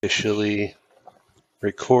Officially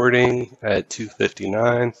recording at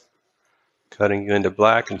 2:59, cutting you into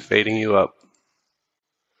black and fading you up.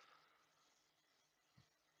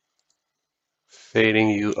 Fading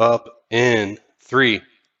you up in 3,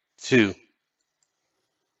 2.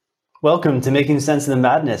 Welcome to Making Sense of the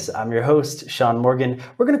Madness. I'm your host, Sean Morgan.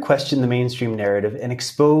 We're going to question the mainstream narrative and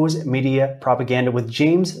expose media propaganda with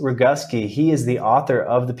James Roguski. He is the author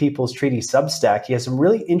of the People's Treaty Substack. He has some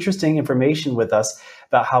really interesting information with us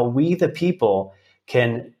about how we, the people,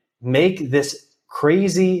 can make this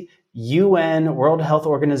crazy UN World Health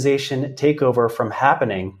Organization takeover from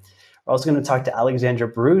happening. We're also going to talk to Alexandra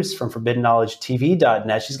Bruce from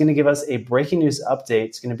ForbiddenKnowledgeTV.net. She's going to give us a breaking news update.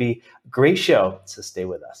 It's going to be a great show, so stay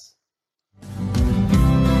with us.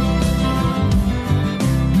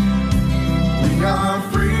 We are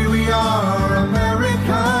free, we are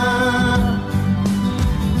America.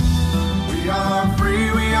 We are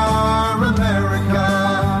free, we are America.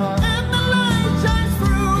 And the light shines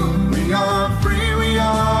through. We are free, we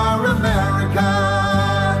are America.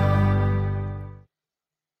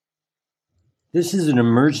 This is an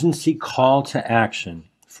emergency call to action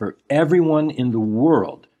for everyone in the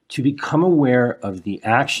world to become aware of the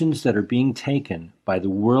actions that are being taken by the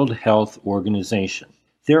World Health Organization.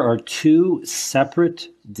 There are two separate,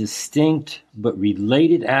 distinct, but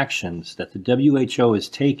related actions that the WHO is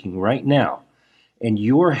taking right now, and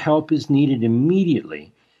your help is needed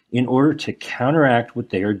immediately in order to counteract what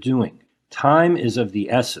they are doing. Time is of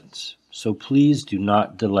the essence, so please do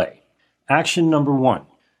not delay. Action number 1.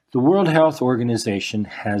 The World Health Organization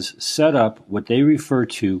has set up what they refer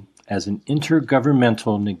to as an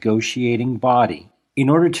intergovernmental negotiating body in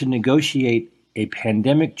order to negotiate a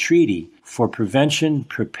pandemic treaty for prevention,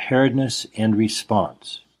 preparedness, and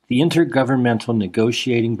response. The Intergovernmental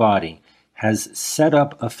Negotiating Body has set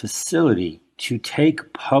up a facility to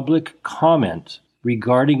take public comment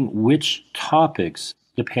regarding which topics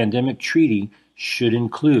the pandemic treaty should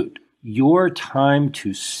include. Your time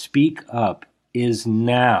to speak up is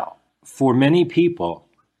now. For many people,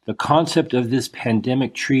 the concept of this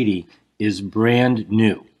pandemic treaty is brand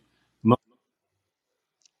new.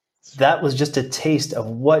 That was just a taste of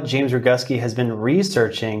what James Roguski has been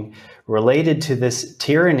researching related to this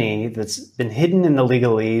tyranny that's been hidden in the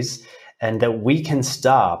legalese and that we can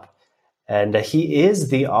stop. And he is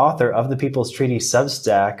the author of the People's Treaty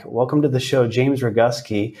Substack. Welcome to the show, James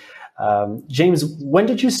Roguski. James, when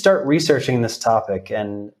did you start researching this topic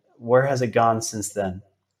and where has it gone since then?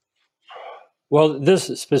 Well, this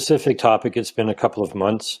specific topic, it's been a couple of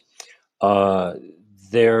months.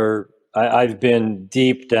 I've been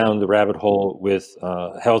deep down the rabbit hole with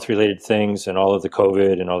health-related things and all of the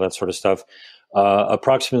COVID and all that sort of stuff.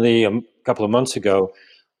 Approximately a couple of months ago,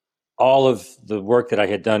 all of the work that I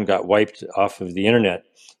had done got wiped off of the internet.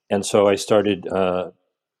 And so I started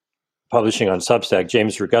publishing on Substack,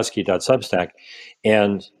 jamesroguski.substack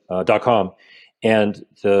and .com. And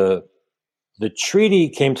the treaty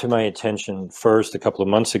came to my attention first a couple of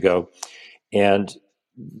months ago. And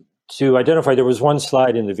to identify, there was one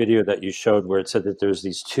slide in the video that you showed where it said that there's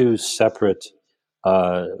these two separate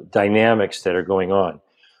dynamics that are going on.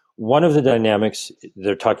 One of the dynamics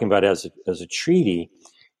they're talking about as a treaty,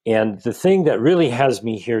 and the thing that really has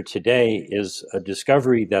me here today is a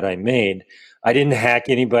discovery that I made. I didn't hack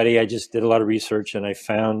anybody. I just did a lot of research, and I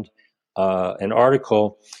found an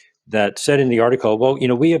article that said in the article, well,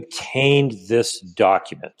 we obtained this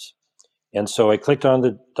document. And so I clicked on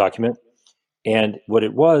the document, and what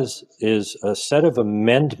it was is a set of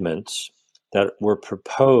amendments that were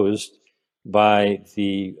proposed by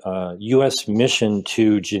the U.S. mission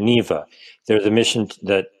to Geneva. They're the mission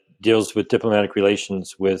that deals with diplomatic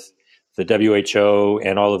relations with the WHO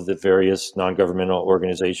and all of the various non-governmental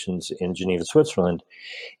organizations in Geneva, Switzerland.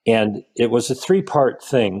 And it was a 3-part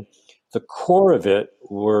thing. The core of it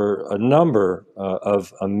were a number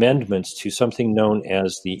of amendments to something known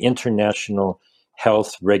as the International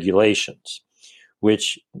Health Regulations,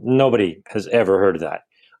 which nobody has ever heard of that.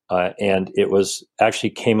 And it was actually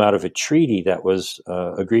came out of a treaty that was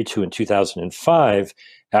agreed to in 2005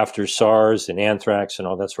 after SARS and anthrax and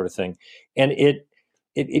all that sort of thing. And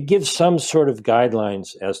it gives some sort of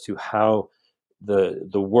guidelines as to how the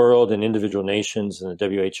world and individual nations and the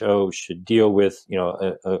WHO should deal with,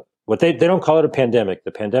 what they don't call it a pandemic.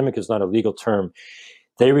 The pandemic is not a legal term.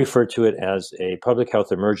 They refer to it as a public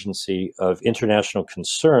health emergency of international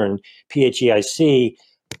concern, PHEIC,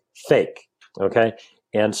 fake, okay?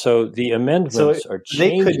 And so the amendments are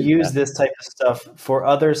changing. They could use this type of stuff for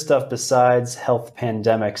other stuff besides health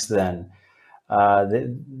pandemics then.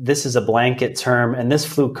 This is a blanket term, and this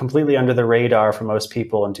flew completely under the radar for most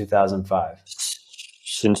people in 2005.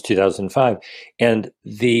 since 2005. And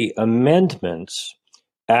the amendments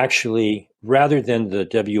actually, rather than the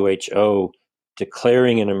WHO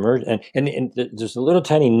declaring an emergency, and there's a little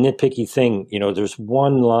tiny nitpicky thing, there's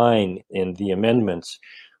one line in the amendments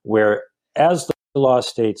where, as the law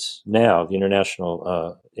states now, the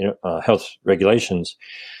international health regulations,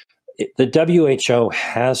 the WHO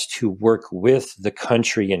has to work with the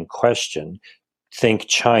country in question, think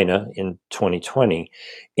China in 2020.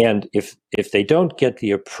 And if they don't get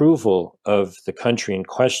the approval of the country in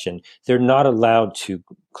question, they're not allowed to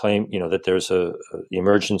claim, that there's a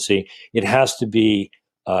emergency. It has to be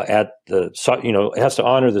it has to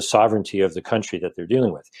honor the sovereignty of the country that they're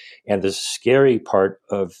dealing with. And the scary part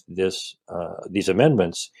of these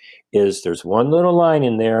amendments is there's one little line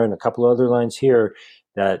in there and a couple of other lines here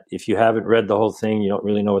that if you haven't read the whole thing, you don't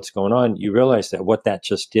really know what's going on. You realize that what that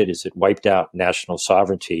just did is it wiped out national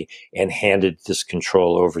sovereignty and handed this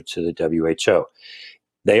control over to the WHO.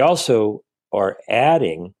 They also are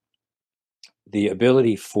adding the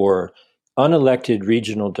ability for unelected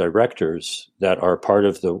regional directors that are part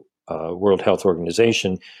of the World Health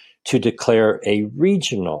Organization to declare a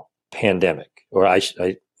regional pandemic, or let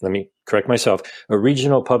me correct myself, a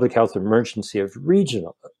regional public health emergency of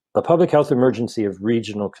regional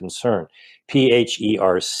concern,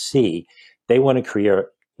 PHERC. They want to create,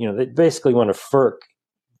 they basically want to FERC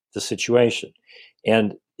the situation.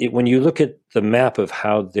 And when you look at the map of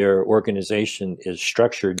how their organization is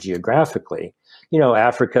structured geographically,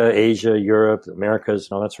 Africa, Asia, Europe, Americas,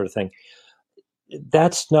 and all that sort of thing,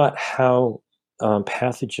 that's not how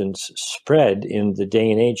pathogens spread in the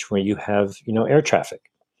day and age where you have, air traffic.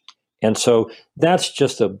 And so that's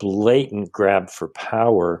just a blatant grab for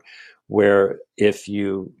power where if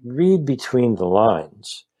you read between the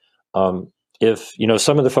lines, if,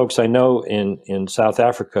 some of the folks I know in South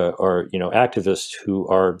Africa are, activists who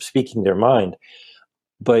are speaking their mind,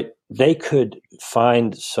 but they could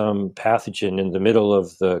find some pathogen in the middle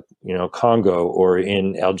of the, Congo or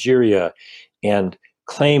in Algeria and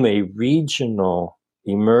claim a regional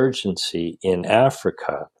emergency in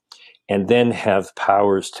Africa, and then have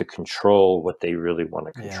powers to control what they really want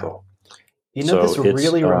to control. Yeah. This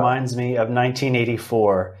really reminds me of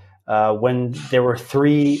 1984, when there were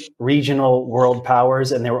three regional world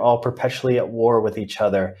powers and they were all perpetually at war with each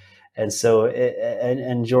other. And so,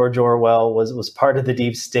 and George Orwell was part of the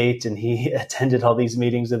deep state, and he attended all these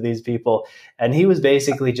meetings of these people. And he was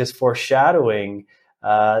basically just foreshadowing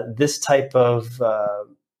this type of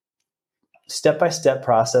step-by-step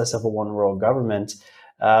process of a one world government.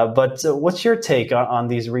 But what's your take on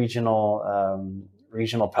these regional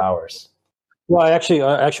powers? Well, I actually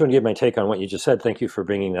want to give my take on what you just said. Thank you for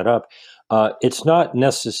bringing that up. It's not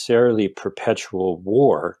necessarily perpetual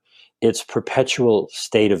war. It's perpetual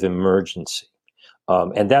state of emergency.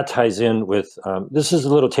 And that ties in with, this is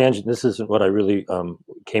a little tangent. This isn't what I really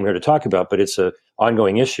came here to talk about, but it's an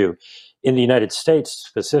ongoing issue. In the United States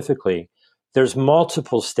specifically, there's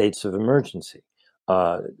multiple states of emergency.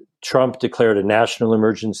 Trump declared a national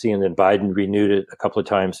emergency, and then Biden renewed it a couple of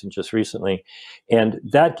times and just recently. And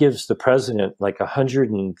that gives the president like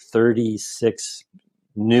 136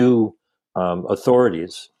 new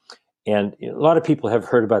authorities. And a lot of people have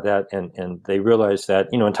heard about that, and they realize that,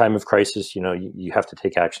 in time of crisis, you have to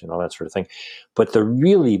take action and all that sort of thing. But the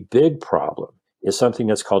really big problem is something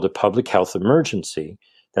that's called a public health emergency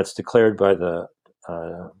that's declared by the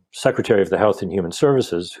Secretary of the Health and Human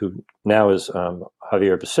Services, who now is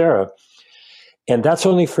Javier Becerra, and that's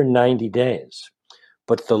only for 90 days.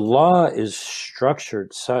 But the law is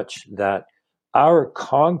structured such that our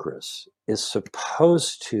Congress is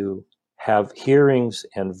supposed to have hearings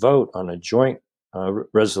and vote on a joint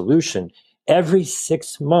resolution every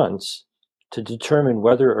 6 months to determine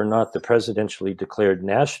whether or not the presidentially declared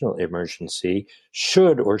national emergency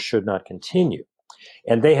should or should not continue.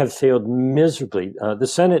 And they have failed miserably. The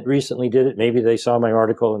Senate recently did it. Maybe they saw my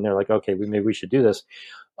article and they're like, okay, maybe we should do this.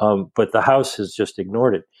 But the House has just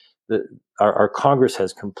ignored it. Our Congress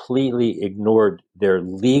has completely ignored their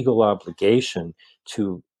legal obligation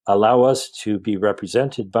to allow us to be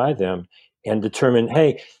represented by them and determine,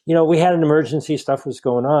 hey, we had an emergency, stuff was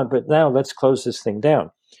going on, but now let's close this thing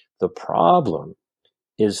down. The problem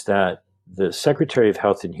is that the Secretary of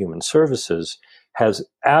Health and Human Services has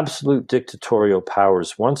absolute dictatorial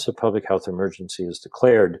powers. Once a public health emergency is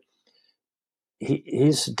declared,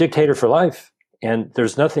 he's a dictator for life. And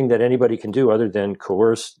there's nothing that anybody can do other than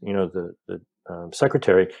coerce, the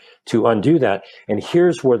secretary to undo that. And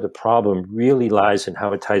here's where the problem really lies and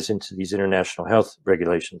how it ties into these international health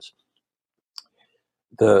regulations.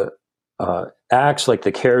 The acts like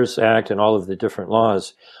the CARES Act and all of the different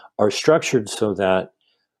laws are structured so that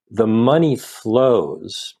the money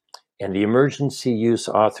flows and the emergency use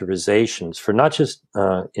authorizations for not just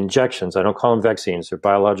injections, I don't call them vaccines, they're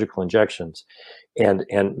biological injections, and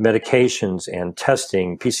medications and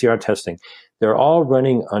testing, PCR testing, they're all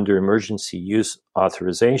running under emergency use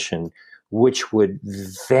authorization, which would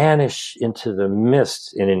vanish into the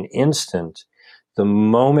mist in an instant the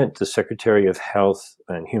moment the Secretary of Health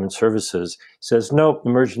and Human Services says, nope,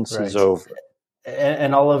 emergency is over.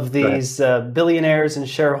 And all of these billionaires and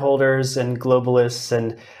shareholders and globalists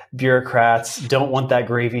and bureaucrats don't want that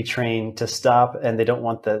gravy train to stop, and they don't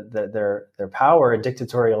want their power and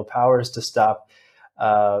dictatorial powers to stop.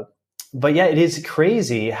 But yeah, it is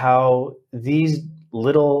crazy how these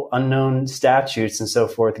little unknown statutes and so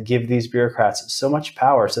forth give these bureaucrats so much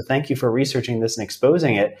power. So thank you for researching this and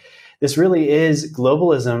exposing it. This really is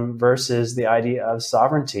globalism versus the idea of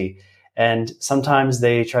sovereignty. And sometimes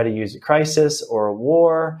they try to use a crisis or a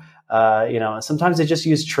war. Sometimes they just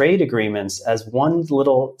use trade agreements as one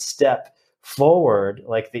little step forward,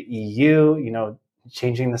 like the EU,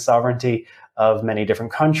 changing the sovereignty of many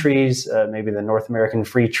different countries, maybe the North American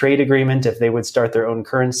Free Trade Agreement. If they would start their own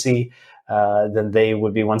currency, then they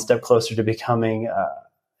would be one step closer to becoming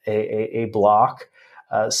a bloc.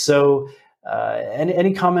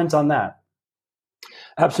 Any comment on that?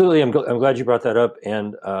 Absolutely. I'm glad you brought that up.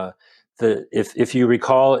 And if you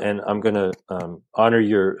recall, and I'm going to honor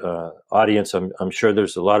your audience, I'm sure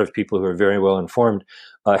there's a lot of people who are very well informed.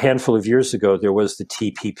 A handful of years ago, there was the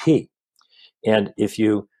TPP. And if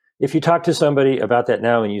you talk to somebody about that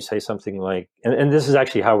now and you say something like, and this is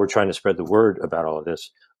actually how we're trying to spread the word about all of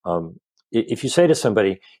this. If you say to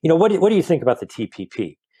somebody, what do you think about the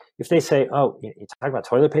TPP? If they say, oh, you talk about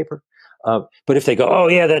toilet paper? But if they go, oh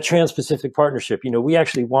yeah, that Trans-Pacific Partnership, we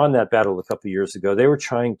actually won that battle a couple of years ago. They were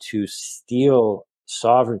trying to steal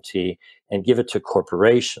sovereignty and give it to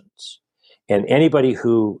corporations. And anybody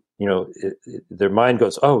who, their mind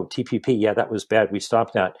goes, oh, TPP, yeah, that was bad. We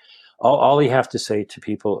stopped that. All you have to say to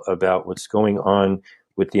people about what's going on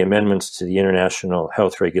with the amendments to the international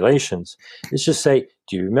health regulations is just say,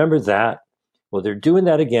 do you remember that? Well, they're doing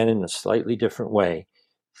that again in a slightly different way.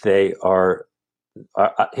 They are,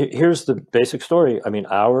 here's the basic story. I mean,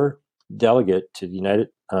 our delegate to the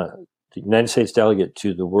United States delegate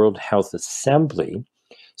to the World Health Assembly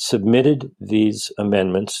submitted these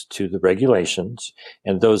amendments to the regulations,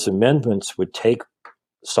 and those amendments would take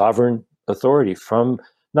sovereign authority from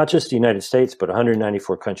not just the United States, but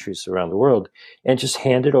 194 countries around the world, and just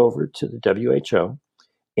hand it over to the WHO.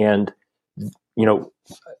 And,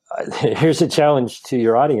 here's a challenge to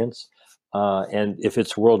your audience. And if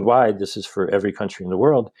it's worldwide, this is for every country in the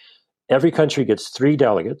world. Every country gets 3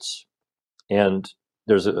 delegates, and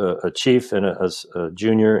there's a chief and a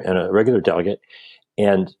junior and a regular delegate.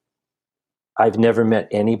 And I've never met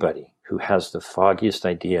anybody who has the foggiest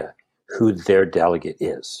idea who their delegate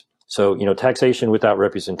is. So, taxation without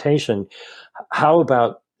representation. How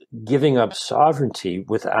about giving up sovereignty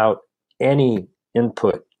without any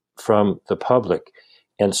input from the public?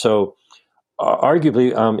 And so,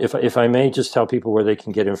 arguably, if I may just tell people where they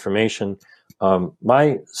can get information,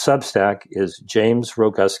 my Substack is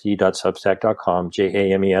jamesroguski.substack.com,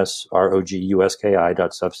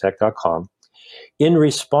 JAMESROGUSKI.substack.com. In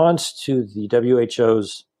response to the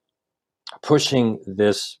WHO's pushing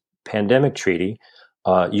this pandemic treaty,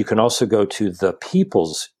 you can also go to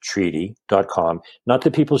thepeoplestreaty.com, not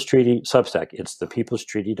the People's Treaty Substack, it's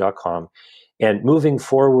thepeoplestreaty.com. And moving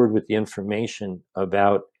forward with the information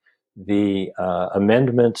about the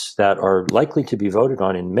amendments that are likely to be voted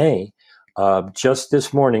on in May, just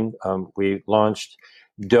this morning, we launched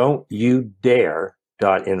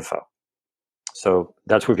don'toudare.info. So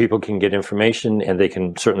that's where people can get information, and they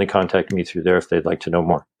can certainly contact me through there if they'd like to know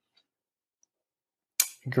more.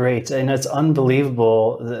 Great. And it's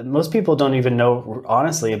unbelievable. Most people don't even know,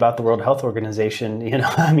 honestly, about the World Health Organization.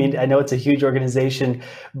 I mean, I know it's a huge organization,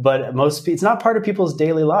 but it's not part of people's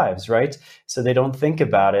daily lives, right? So they don't think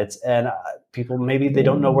about it. And people, maybe they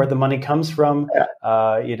don't know where the money comes from,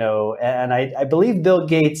 and I believe Bill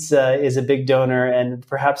Gates is a big donor, and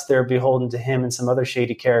perhaps they're beholden to him and some other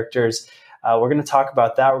shady characters. We're going to talk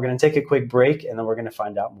about that. We're going to take a quick break, and then we're going to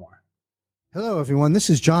find out more. Hello, everyone. This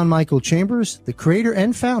is John Michael Chambers, the creator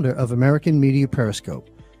and founder of American Media Periscope.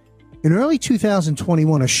 In early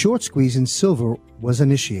 2021, a short squeeze in silver was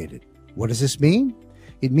initiated. What does this mean?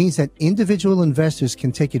 It means that individual investors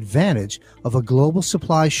can take advantage of a global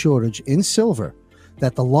supply shortage in silver,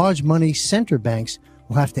 that the large money center banks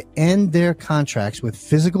will have to end their contracts with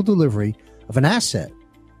physical delivery of an asset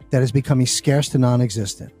that is becoming scarce to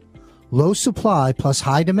non-existent. Low supply plus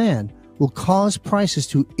high demand will cause prices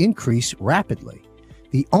to increase rapidly.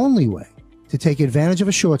 The only way to take advantage of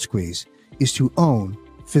a short squeeze is to own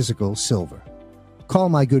physical silver. Call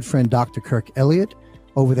my good friend Dr. Kirk Elliott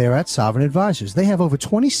over there at Sovereign Advisors. They have over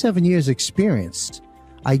 27 years experience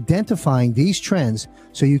identifying these trends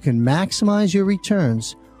so you can maximize your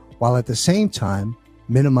returns while at the same time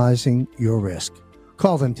minimizing your risk.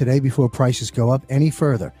 Call them today before prices go up any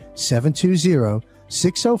further.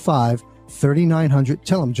 720-605-3900.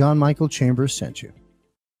 Tell them John Michael Chambers sent you.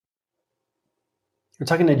 We're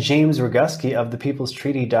talking to James Roguski of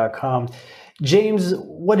thepeoplestreaty.com. James,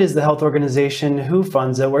 what is the health organization? Who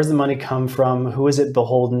funds it? Where's the money come from? Who is it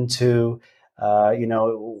beholden to?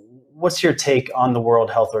 What's your take on the World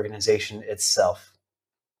Health Organization itself?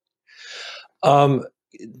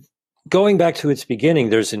 Going back to its beginning,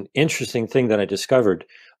 there's an interesting thing that I discovered.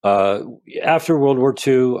 After World War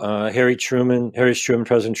II,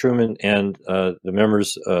 President Truman, and the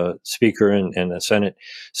members, Speaker and the Senate,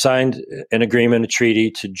 signed an agreement, a treaty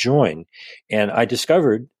to join. And I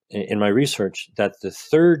discovered in my research that the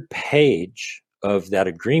third page of that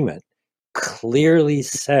agreement clearly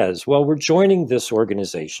says, well, we're joining this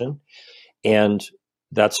organization, and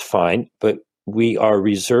that's fine, but we are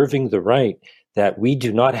reserving the right that we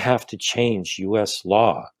do not have to change U.S.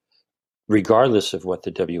 law, regardless of what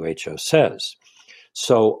the WHO says.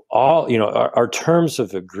 So our terms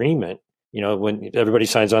of agreement, when everybody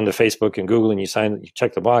signs on to Facebook and Google and you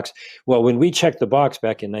check the box. Well, when we checked the box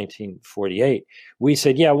back in 1948, we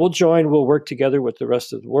said, yeah, we'll join, we'll work together with the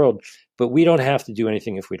rest of the world, but we don't have to do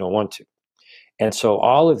anything if we don't want to. And so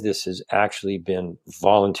all of this has actually been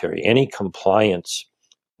voluntary. Any compliance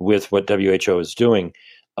with what WHO is doing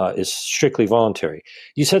is strictly voluntary.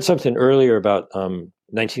 You said something earlier about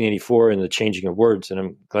 1984 and the changing of words, and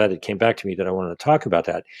I'm glad it came back to me that I wanted to talk about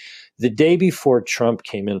that. The day before Trump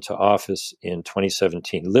came into office in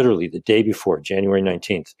 2017, literally the day before, January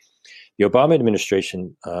 19th, the Obama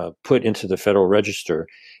administration put into the Federal Register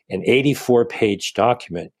an 84-page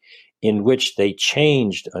document in which they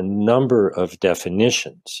changed a number of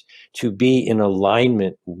definitions to be in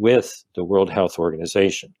alignment with the World Health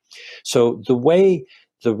Organization. So the way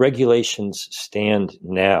the regulations stand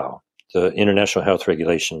now, the international health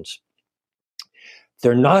regulations,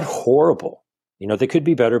 they're not horrible. They could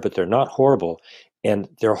be better, but they're not horrible. And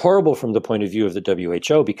they're horrible from the point of view of the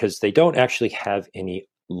WHO because they don't actually have any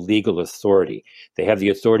legal authority. They have the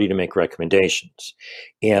authority to make recommendations.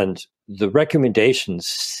 And the recommendations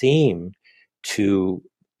seem to,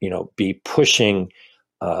 be pushing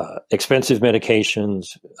expensive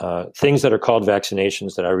medications, things that are called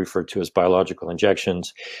vaccinations that I refer to as biological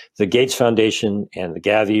injections, the Gates Foundation and the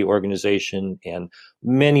Gavi organization, and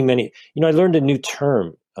many, many. I learned a new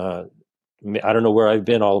term. I don't know where I've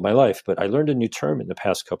been all of my life, but I learned a new term in the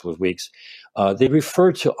past couple of weeks. They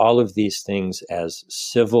refer to all of these things as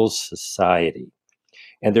civil society.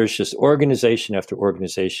 And there's just organization after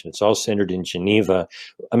organization. It's all centered in Geneva.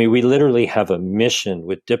 I mean, we literally have a mission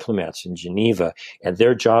with diplomats in Geneva, and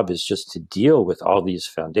their job is just to deal with all these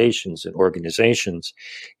foundations and organizations.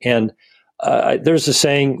 And there's a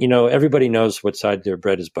saying, everybody knows what side their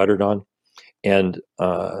bread is buttered on. And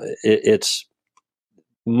it's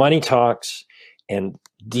money talks, and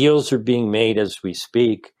deals are being made as we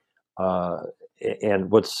speak.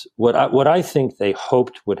 And what I think they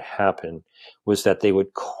hoped would happen was that they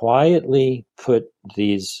would quietly put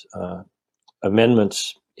these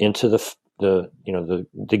amendments into the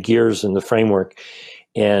gears and the framework.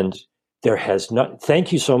 And there has not.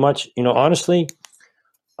 Thank you so much. Honestly,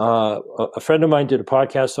 a friend of mine did a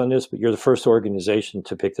podcast on this, but you're the first organization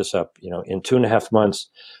to pick this up. In 2.5 months,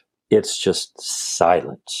 it's just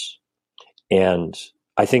silence, and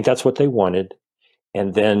I think that's what they wanted.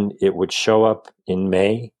 And then it would show up in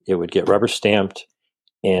May, it would get rubber stamped,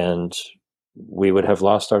 and we would have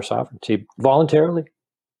lost our sovereignty voluntarily.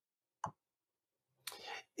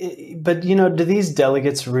 But, do these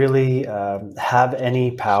delegates really have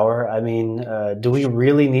any power? I mean, do we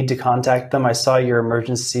really need to contact them? I saw your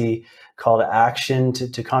emergency call to action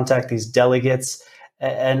to contact these delegates.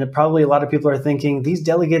 And probably a lot of people are thinking these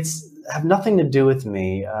delegates have nothing to do with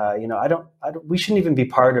me. We shouldn't even be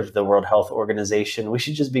part of the World Health Organization. We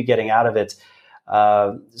should just be getting out of it.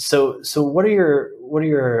 So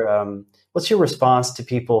what's your response to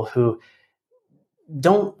people who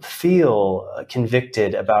don't feel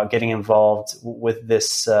convicted about getting involved with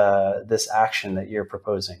this action that you're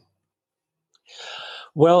proposing?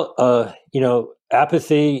 Well,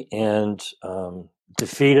 apathy and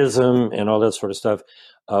defeatism and all that sort of stuff.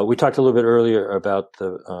 We talked a little bit earlier about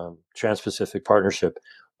the Trans-Pacific Partnership.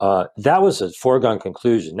 That was a foregone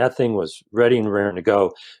conclusion. That thing was ready and raring to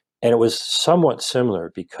go. And it was somewhat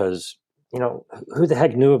similar because who the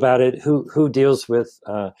heck knew about it? Who deals with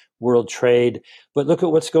world trade? But look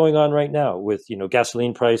at what's going on right now with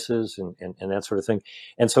gasoline prices and that sort of thing.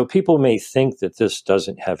 And so people may think that this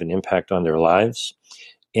doesn't have an impact on their lives,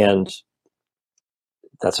 and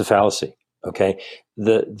that's a fallacy. Okay,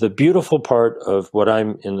 the beautiful part of what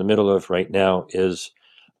I'm in the middle of right now is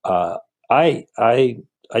I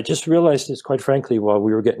just realized this, quite frankly, while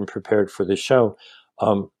we were getting prepared for this show.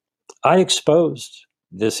 I exposed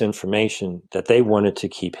this information that they wanted to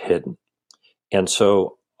keep hidden. And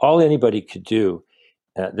so all anybody could do,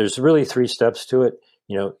 there's really 3 steps to it.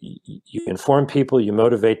 You inform people, you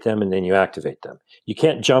motivate them, and then you activate them. You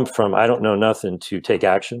can't jump from I don't know nothing to take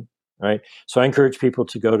action, right? So I encourage people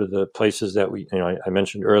to go to the places that I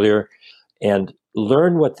mentioned earlier and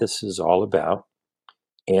learn what this is all about.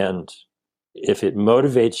 And if it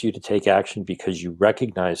motivates you to take action because you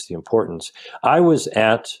recognize the importance. I was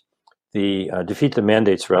at the Defeat the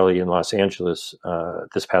Mandates rally in Los Angeles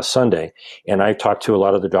this past Sunday, and I talked to a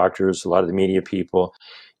lot of the doctors, a lot of the media people,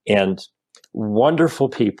 and wonderful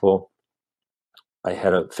people. I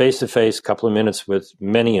had a face-to-face couple of minutes with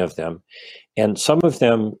many of them, and some of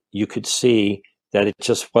them you could see that it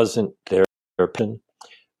just wasn't their opinion.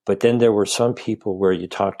 But then there were some people where you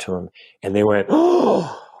talked to them, and they went,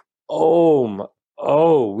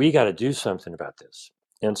 we got to do something about this.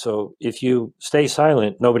 And so if you stay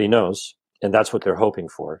silent, nobody knows. And that's what they're hoping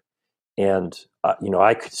for. And,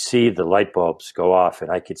 I could see the light bulbs go off,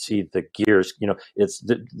 and I could see the gears,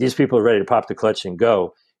 these people are ready to pop the clutch and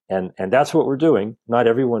go. And that's what we're doing. Not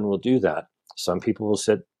everyone will do that. Some people will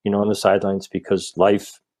sit, on the sidelines because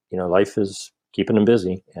life is keeping them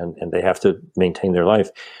busy and they have to maintain their life.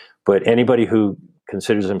 But anybody who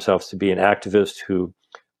considers themselves to be an activist who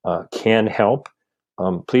can help,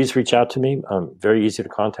 please reach out to me. I'm very easy to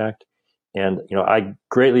contact. And, I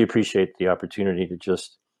greatly appreciate the opportunity to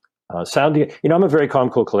just sound the, I'm a very calm,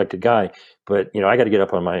 cool, collected guy, but, I got to get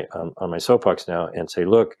up on my soapbox now and say,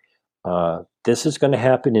 look, this is going to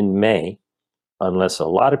happen in May unless a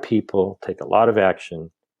lot of people take a lot of action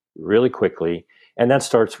really quickly. And that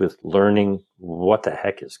starts with learning what the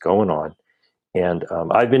heck is going on. And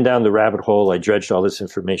I've been down the rabbit hole. I dredged all this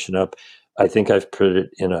information up. I think I've put it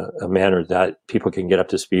in a manner that people can get up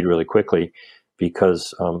to speed really quickly,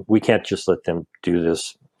 because we can't just let them do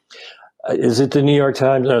this. Is it the New York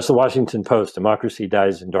Times? No, it's the Washington Post. Democracy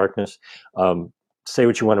dies in darkness. Say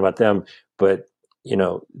what you want about them, but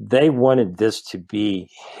they wanted this to be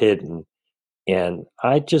hidden, and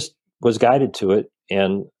I just was guided to it,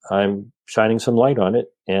 and I'm shining some light on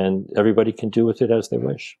it, and everybody can do with it as they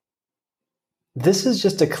wish. This is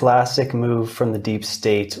just a classic move from the deep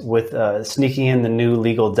state with sneaking in the new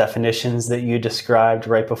legal definitions that you described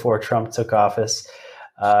right before Trump took office.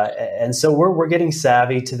 And so we're getting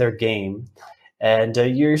savvy to their game. And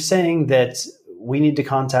you're saying that we need to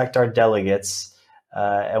contact our delegates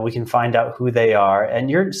and we can find out who they are. And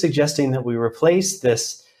you're suggesting that we replace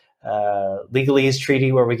this legalese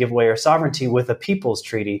treaty where we give away our sovereignty with a people's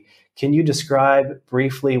treaty. Can you describe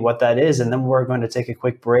briefly what that is? And then we're going to take a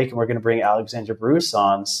quick break and we're going to bring Alexandra Bruce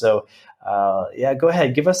on. So go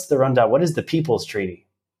ahead. Give us the rundown. What is the People's Treaty?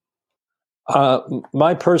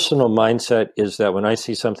 My personal mindset is that when I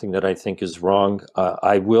see something that I think is wrong,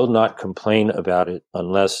 I will not complain about it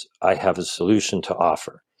unless I have a solution to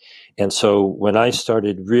offer. And so when I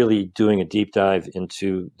started really doing a deep dive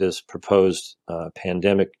into this proposed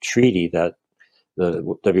pandemic treaty that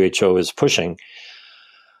the WHO is pushing,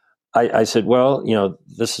 I said, well,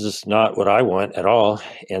 this is not what I want at all.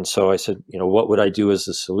 And so I said, what would I do as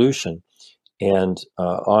a solution? And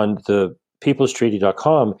on the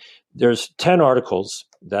peoplestreaty.com, there's 10 articles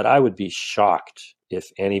that I would be shocked if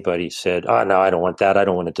anybody said, no, I don't want that. I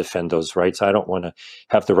don't want to defend those rights. I don't want to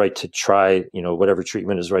have the right to try, whatever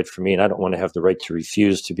treatment is right for me. And I don't want to have the right to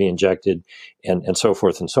refuse to be injected and so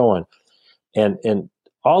forth and so on. And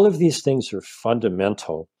all of these things are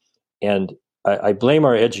fundamental. And I blame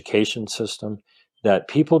our education system that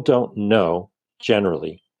people don't know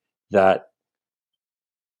generally that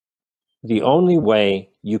the only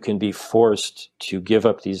way you can be forced to give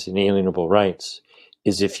up these inalienable rights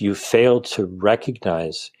is if you fail to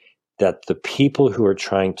recognize that the people who are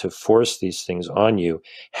trying to force these things on you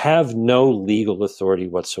have no legal authority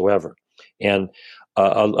whatsoever. And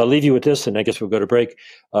I'll leave you with this, and I guess we'll go to break.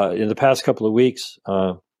 In the past couple of weeks,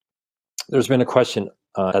 there's been a question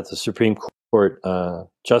at the Supreme Court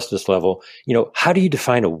justice level, how do you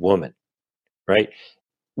define a woman, right?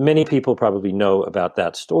 Many people probably know about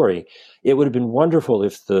that story. It would have been wonderful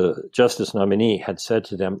if the justice nominee had said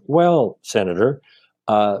to them, well, Senator,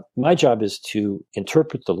 My job is to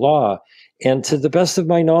interpret the law. And to the best of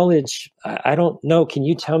my knowledge, I don't know. Can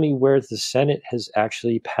you tell me where the Senate has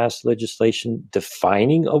actually passed legislation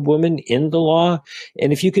defining a woman in the law?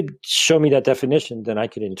 And if you could show me that definition, then I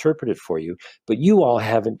could interpret it for you. But you all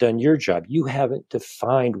haven't done your job. You haven't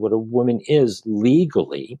defined what a woman is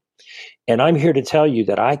legally. And I'm here to tell you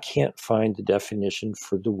that I can't find the definition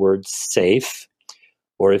for the word safe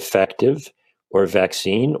or effective or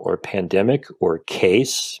vaccine or pandemic or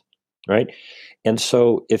case, right? And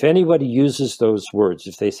so if anybody uses those words,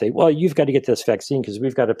 if they say, well, you've got to get this vaccine because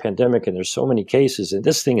we've got a pandemic and there's so many cases and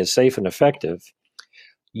this thing is safe and effective,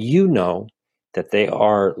 you know that they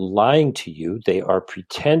are lying to you. They are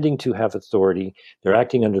pretending to have authority. They're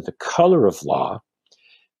acting under the color of law.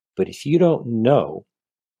 But if you don't know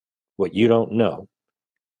what you don't know,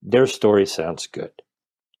 their story sounds good,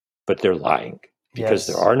 but they're lying. Because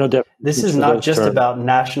there are no definitions. This is not just about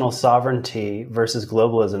national sovereignty versus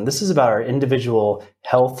globalism. This is about our individual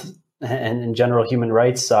health and in general human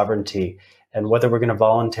rights sovereignty and whether we're going to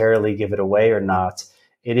voluntarily give it away or not.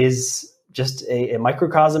 It is just a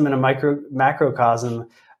microcosm and a macrocosm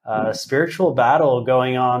spiritual battle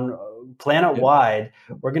going on planet-wide.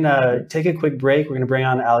 We're going to take a quick break. We're going to bring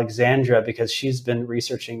on Alexandra because she's been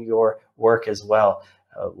researching your work as well.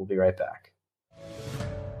 We'll be right back.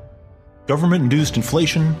 Government-induced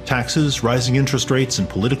inflation, taxes, rising interest rates, and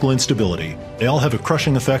political instability, they all have a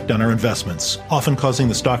crushing effect on our investments, often causing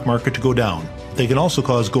the stock market to go down. They can also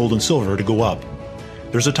cause gold and silver to go up.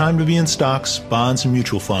 There's a time to be in stocks, bonds, and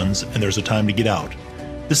mutual funds, and there's a time to get out.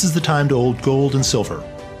 This is the time to hold gold and silver.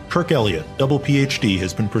 Kirk Elliott, double PhD,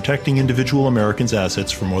 has been protecting individual Americans'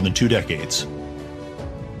 assets for more than 2 decades.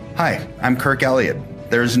 Hi, I'm Kirk Elliott.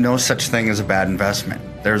 There's no such thing as a bad investment.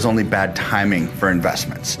 There's only bad timing for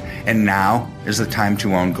investments. And now is the time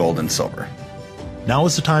to own gold and silver. Now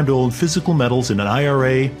is the time to own physical metals in an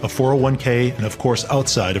IRA, a 401k, and of course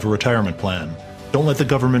outside of a retirement plan. Don't let the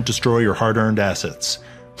government destroy your hard-earned assets.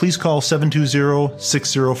 Please call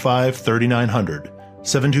 720-605-3900.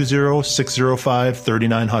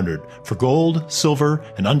 720-605-3900 for gold, silver,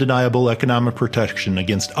 and undeniable economic protection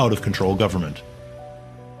against out-of-control government.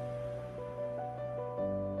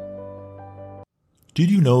 Did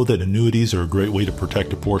you know that annuities are a great way to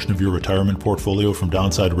protect a portion of your retirement portfolio from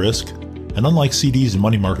downside risk? And unlike CDs and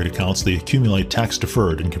money market accounts, they accumulate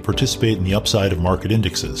tax-deferred and can participate in the upside of market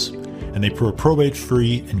indexes. And they are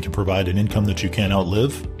probate-free and can provide an income that you can't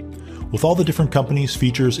outlive. With all the different companies,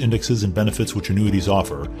 features, indexes, and benefits which annuities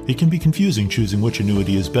offer, it can be confusing choosing which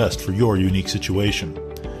annuity is best for your unique situation.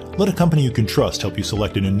 Let a company you can trust help you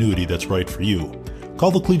select an annuity that's right for you.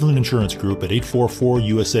 Call the Cleveland Insurance Group at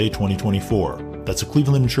 844-USA-2024. That's the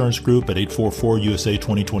Cleveland Insurance Group at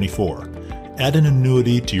 844-USA-2024. Add an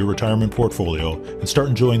annuity to your retirement portfolio and start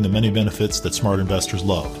enjoying the many benefits that smart investors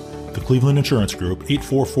love. The Cleveland Insurance Group,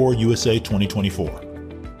 844-USA-2024.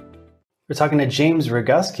 We're talking to James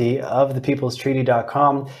Roguski of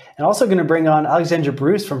thepeoplestreaty.com and also going to bring on Alexandra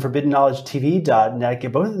Bruce from ForbiddenKnowledgeTV.net,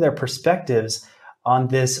 get both of their perspectives on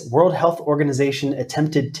this World Health Organization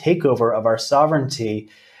attempted takeover of our sovereignty.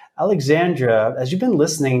 Alexandra, as you've been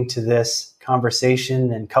listening to this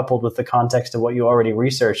conversation and coupled with the context of what you already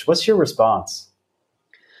researched, what's your response?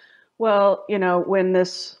 Well, when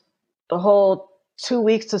the whole 2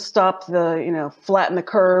 weeks to stop the, flatten the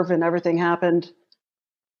curve and everything happened,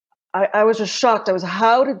 I was just shocked.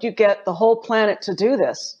 How did you get the whole planet to do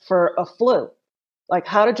this for a flu? Like,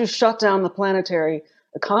 how did you shut down the planetary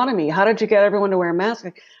economy? How did you get everyone to wear masks?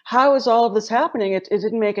 How is all of this happening? It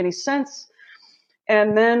didn't make any sense.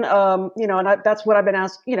 And then, that's what I've been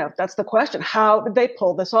asked, that's the question. How did they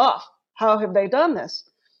pull this off? How have they done this?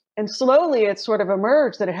 And slowly it's sort of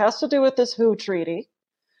emerged that it has to do with this WHO treaty,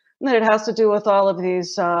 and that it has to do with all of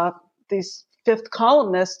these fifth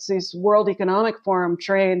columnists, these World Economic Forum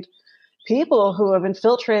trained people who have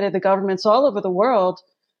infiltrated the governments all over the world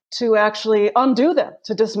to actually undo them,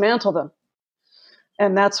 to dismantle them.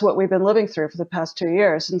 And that's what we've been living through for the past 2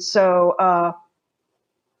 years. And so,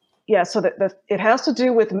 so it has to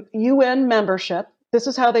do with UN membership. This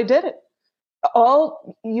is how they did it.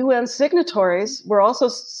 All UN signatories were also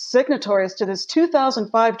signatories to this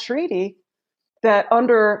 2005 treaty that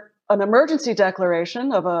under an emergency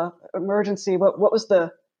declaration of a emergency, what was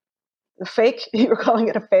the fake? You were calling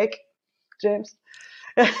it a fake, James?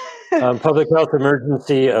 Public health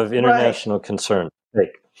emergency of international concern.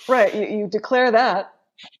 Fake. Right. You declare that.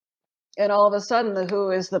 And all of a sudden, the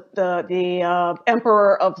WHO is the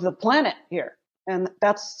emperor of the planet here, and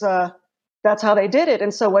that's how they did it.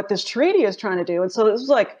 And so, what this treaty is trying to do, and so this was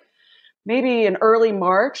like maybe in early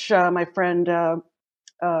March. My friend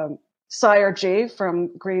Sire G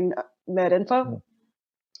from Green Med Info,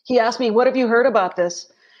 he asked me, "What have you heard about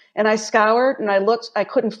this?" And I scoured and I looked. I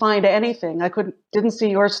couldn't find anything. Didn't see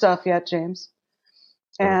your stuff yet, James.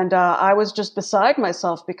 And I was just beside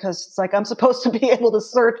myself because it's like I'm supposed to be able to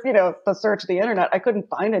search, search the internet. I couldn't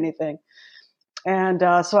find anything. And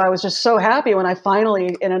so I was just so happy when I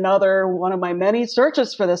finally, in another one of my many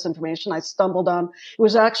searches for this information, I stumbled on, it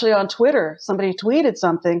was actually on Twitter. Somebody tweeted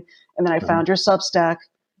something, and then I found your Substack,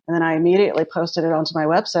 and then I immediately posted it onto my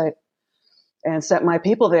website and sent my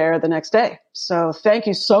people there the next day. So thank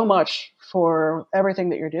you so much for everything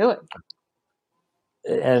that you're doing.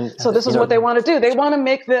 And so this is what they want to do. They want to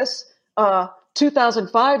make this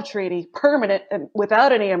 2005 treaty permanent and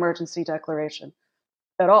without any emergency declaration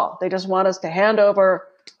at all. They just want us to hand over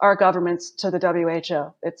our governments to the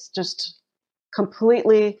WHO. It's just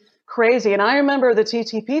completely crazy. And I remember the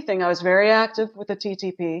TTP thing. I was very active with the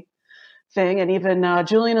TTP thing. And even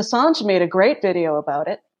Julian Assange made a great video about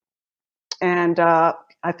it. And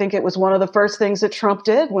I think it was one of the first things that Trump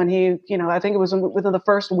did when he, I think it was within the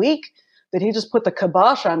first week that he just put the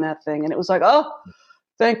kibosh on that thing. And it was like, oh,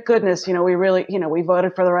 thank goodness, we really, we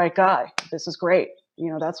voted for the right guy. This is great.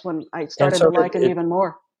 That's when I started to like him even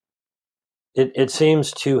more. It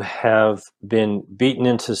seems to have been beaten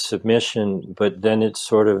into submission, but then it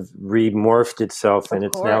sort of remorphed itself, and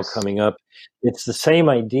it's now coming up. It's the same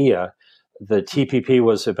idea. The TPP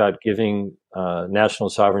was about giving national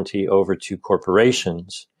sovereignty over to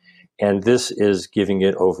corporations, and this is giving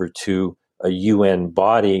it over to a UN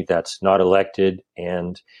body that's not elected,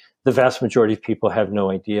 and the vast majority of people have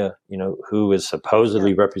no idea, who is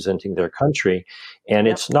supposedly representing their country. And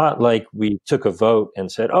it's not like we took a vote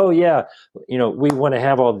and said, oh yeah, we want to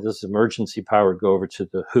have all this emergency power go over to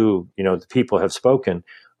the WHO, the people have spoken.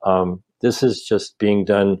 This is just being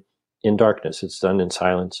done in darkness. It's done in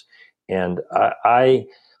silence. And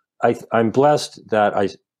I'm blessed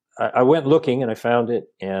that I went looking and I found it,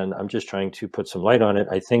 and I'm just trying to put some light on it.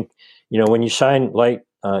 I think, when you shine light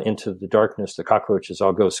into the darkness, the cockroaches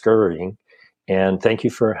all go scurrying. And thank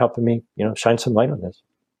you for helping me, shine some light on this.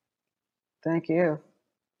 Thank you.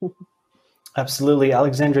 Absolutely.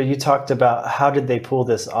 Alexandra, you talked about how did they pull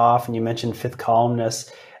this off, and you mentioned fifth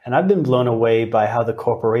columnists. And I've been blown away by how the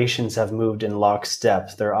corporations have moved in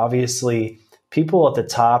lockstep. They're obviously people at the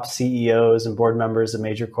top, CEOs and board members of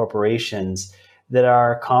major corporations that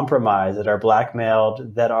are compromised, that are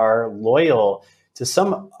blackmailed, that are loyal to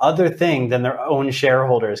some other thing than their own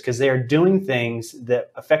shareholders, because they are doing things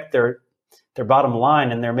that affect their bottom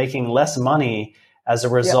line, and they're making less money as a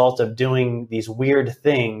result of doing these weird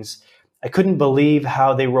things. I couldn't believe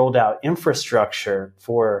how they rolled out infrastructure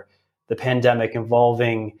for the pandemic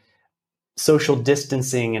involving social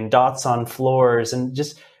distancing and dots on floors, and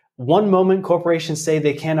just one moment corporations say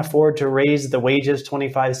they can't afford to raise the wages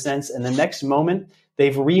 25 cents, and the next moment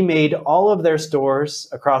they've remade all of their stores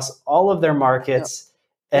across all of their markets.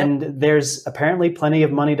 And there's apparently plenty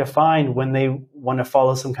of money to find when they want to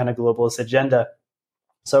follow some kind of globalist agenda.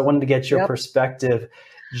 So I wanted to get your perspective,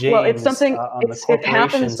 James, well, it's something, on the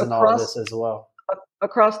corporations and all of this as well.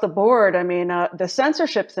 Across the board. I mean, the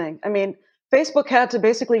censorship thing. I mean, Facebook had to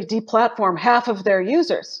basically deplatform half of their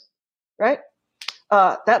users, right?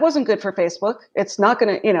 That wasn't good for Facebook. It's not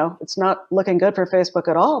going to, it's not looking good for Facebook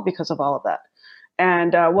at all because of all of that.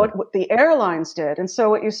 And what the airlines did. And so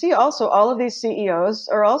what you see also, all of these CEOs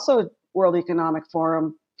are also World Economic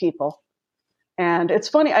Forum people. And it's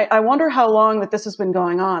funny, I wonder how long that this has been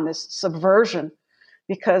going on, this subversion.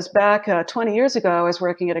 Because back 20 years ago, I was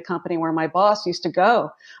working at a company where my boss used to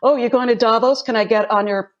go, oh, you're going to Davos? Can I get on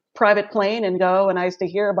your private plane and go? And I used to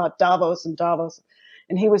hear about Davos. And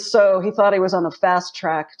he thought he was on the fast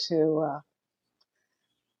track to,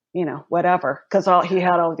 whatever, because he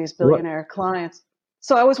had all of these billionaire clients.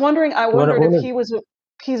 So I was wondering, if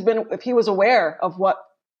he was aware of what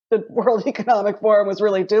the World Economic Forum was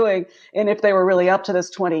really doing, and if they were really up to this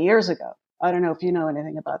 20 years ago. I don't know if you know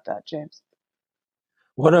anything about that, James.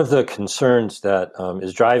 One of the concerns that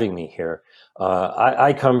is driving me here,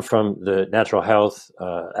 I come from the natural health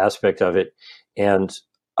aspect of it, and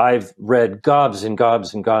I've read gobs and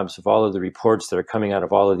gobs and gobs of all of the reports that are coming out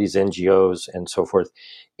of all of these NGOs and so forth.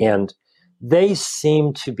 And they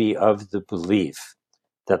seem to be of the belief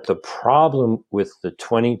that the problem with the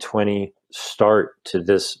 2020 start to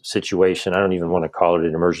this situation, I don't even want to call it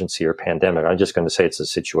an emergency or pandemic, I'm just going to say it's a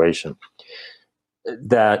situation,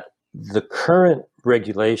 that the current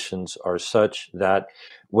regulations are such that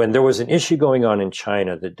when there was an issue going on in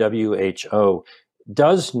China, the WHO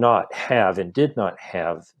does not have and did not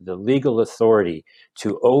have the legal authority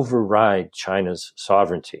to override China's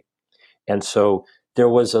sovereignty. And so there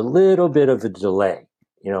was a little bit of a delay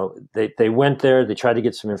They went there, they tried to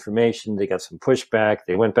get some information, they got some pushback,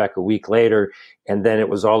 they went back a week later, and then it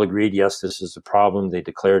was all agreed, yes, this is the problem. They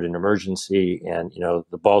declared an emergency, and,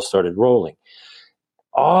 the ball started rolling.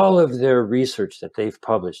 All of their research that they've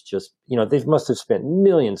published, just, they must have spent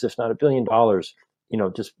millions, if not $1 billion,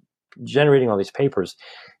 just generating all these papers.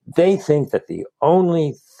 They think that the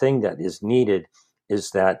only thing that is needed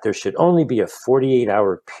is that there should only be a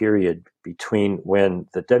 48-hour period between when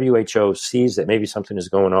the WHO sees that maybe something is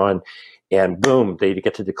going on and boom, they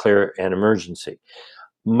get to declare an emergency.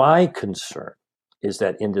 My concern is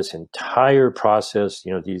that in this entire process,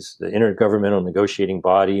 the intergovernmental negotiating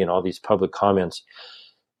body and all these public comments,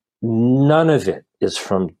 none of it is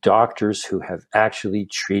from doctors who have actually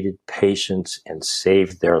treated patients and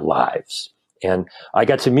saved their lives. And I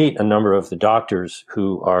got to meet a number of the doctors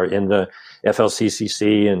who are in the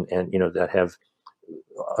FLCCC and that have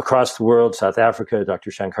across the world, South Africa,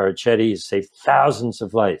 Dr. Shankara Chetty has saved thousands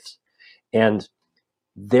of lives. And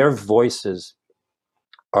their voices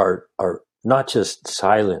are not just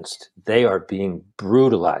silenced, they are being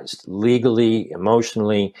brutalized legally,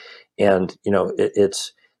 emotionally. And,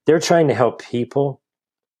 they're trying to help people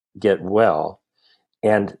get well,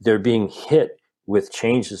 and they're being hit with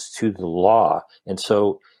changes to the law. And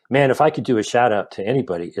so, man, if I could do a shout out to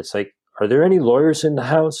anybody, it's like, are there any lawyers in the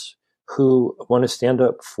House who want to stand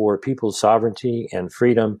up for people's sovereignty and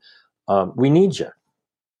freedom? We need you.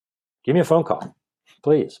 Give me a phone call,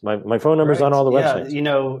 please. My phone number is on all the websites.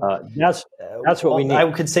 That's what we need.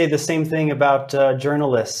 I could say the same thing about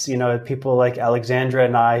journalists. People like Alexandra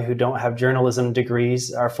and I who don't have journalism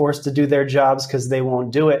degrees are forced to do their jobs because they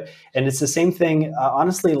won't do it. And it's the same thing,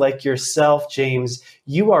 honestly, like yourself, James.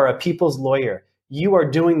 You are a people's lawyer. You are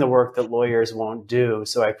doing the work that lawyers won't do.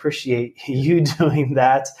 So I appreciate you doing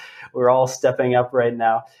that. We're all stepping up right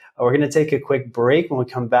now. We're going to take a quick break. When we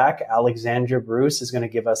come back, Alexandra Bruce is going to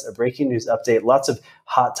give us a breaking news update. Lots of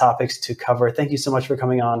hot topics to cover. Thank you so much for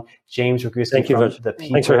coming on, James Roguski from the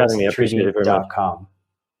Thanks for having me. I appreciate it very much.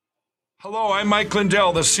 Hello, I'm Mike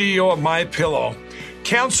Lindell, the CEO of MyPillow.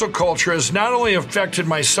 Cancel culture has not only affected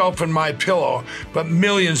myself and MyPillow, but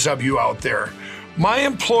millions of you out there. My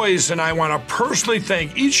employees and I want to personally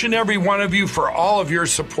thank each and every one of you for all of your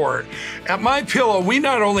support. At MyPillow, we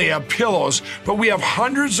not only have pillows, but we have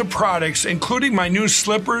hundreds of products, including my new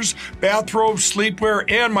slippers, bathrobes, sleepwear,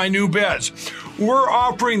 and my new beds. We're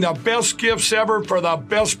offering the best gifts ever for the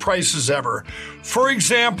best prices ever. For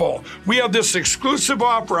example, we have this exclusive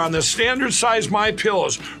offer on the standard size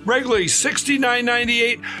MyPillows, regularly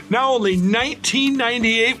 $69.98, now only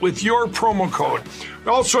 $19.98 with your promo code.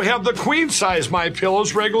 We also have the queen size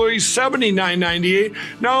MyPillows, regularly $79.98,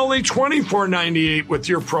 now only $24.98 with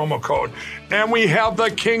your promo code. And we have the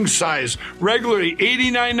king size, regularly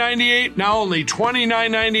 $89.98, now only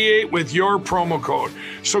 $29.98 with your promo code.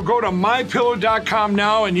 So go to mypillow.com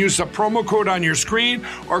now and use the promo code on your screen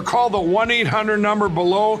or call the 1-800 number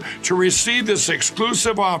below to receive this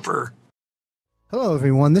exclusive offer. Hello,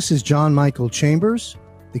 everyone. This is John Michael Chambers,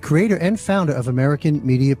 the creator and founder of American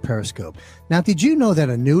Media Periscope. Now, did you know that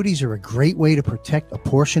annuities are a great way to protect a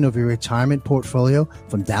portion of your retirement portfolio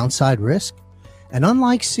from downside risk? And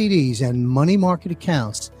unlike CDs and money market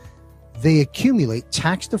accounts, they accumulate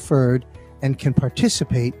tax-deferred and can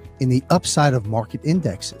participate in the upside of market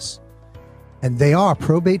indexes. And they are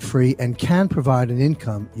probate-free and can provide an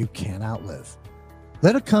income you can't outlive.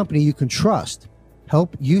 Let a company you can trust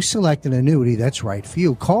help you select an annuity that's right for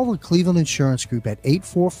you. Call the Cleveland Insurance Group at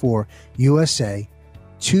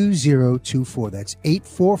 844-USA-2024. That's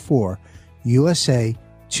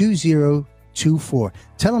 844-USA-2024.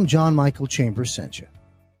 Tell them John Michael Chambers sent you.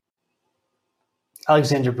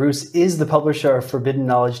 Alexandra Bruce is the publisher of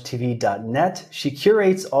ForbiddenKnowledgeTV.net. She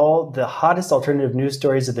curates all the hottest alternative news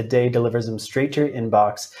stories of the day, delivers them straight to your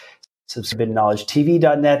inbox. So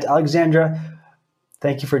ForbiddenKnowledgeTV.net. Alexandra,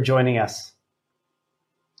 thank you for joining us.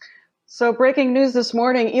 So breaking news this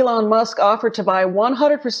morning, Elon Musk offered to buy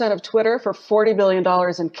 100% of Twitter for $40 billion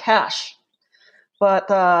in cash.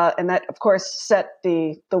 But, and that, of course, set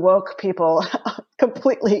the woke people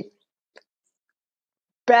completely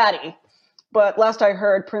batty. But last I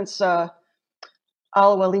heard, Prince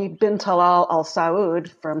Al-Walid bin Talal Al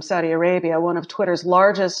Saud from Saudi Arabia, one of Twitter's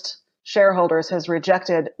largest shareholders, has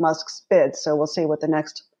rejected Musk's bid. So we'll see what the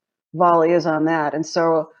next volley is on that. And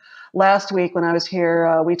so last week when I was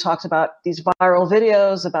here, we talked about these viral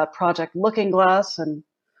videos about Project Looking Glass and,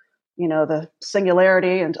 the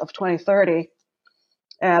singularity of 2030,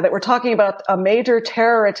 that we're talking about a major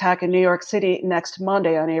terror attack in New York City next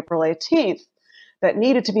Monday on April 18th that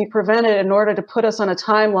needed to be prevented in order to put us on a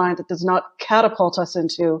timeline that does not catapult us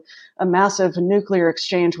into a massive nuclear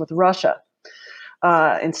exchange with Russia.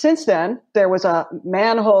 And since then, there was a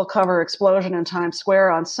manhole cover explosion in Times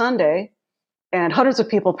Square on Sunday, and hundreds of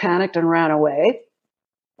people panicked and ran away.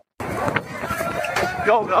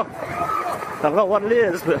 Go, go. I don't know what it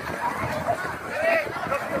is, but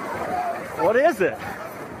what is it?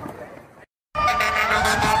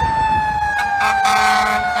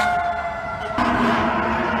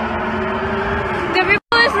 The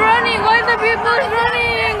people is running. Why the people is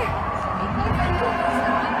running?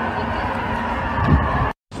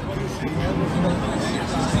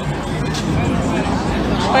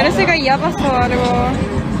 Parece que ya pasó algo.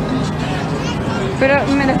 Pero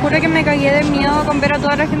me les juro que me cagué de miedo con ver a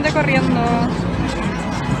toda la gente corriendo.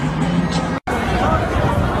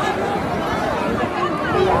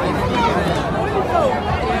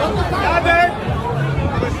 What happened?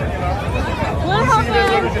 What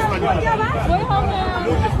happened?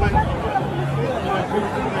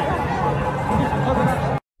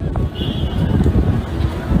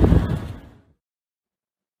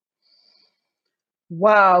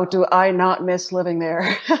 Wow, do I not miss living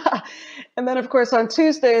there. And then, of course, on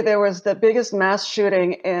Tuesday, there was the biggest mass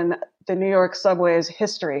shooting in the New York subway's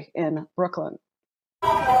history in Brooklyn.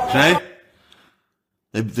 Okay?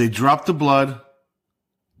 They dropped the blood.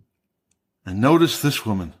 And notice this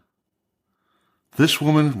woman. This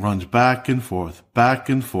woman runs back and forth, back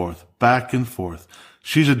and forth, back and forth.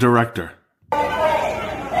 She's a director.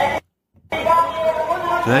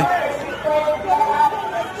 Okay?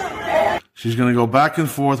 She's going to go back and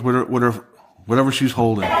forth with her, whatever she's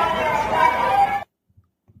holding.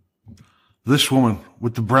 This woman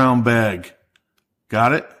with the brown bag.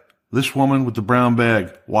 Got it? This woman with the brown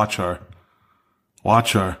bag. Watch her.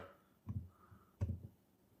 Watch her.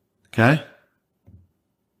 Okay?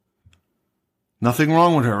 Nothing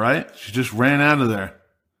wrong with her, right? She just ran out of there.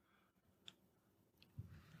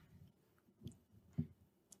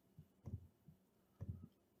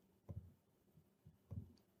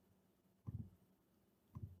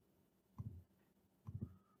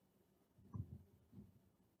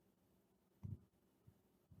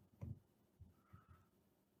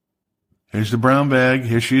 Here's the brown bag.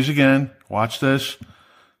 Here she is again. Watch this.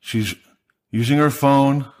 She's using her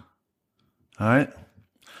phone. All right.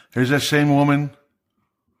 Here's that same woman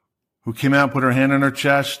who came out and put her hand on her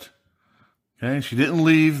chest. Okay. She didn't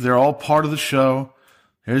leave. They're all part of the show.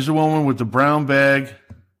 Here's the woman with the brown bag.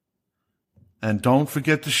 And don't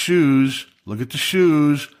forget the shoes. Look at the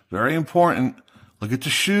shoes. Very important. Look at the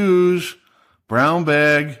shoes. Brown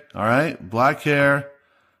bag. All right. Black hair.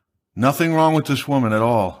 Nothing wrong with this woman at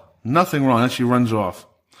all. Nothing wrong. And she runs off.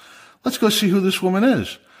 Let's go see who this woman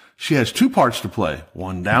is. She has two parts to play.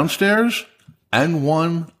 One downstairs and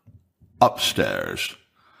one upstairs.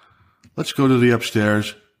 Let's go to the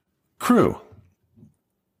upstairs crew.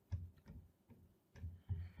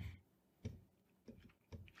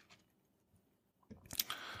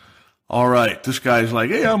 All right. This guy's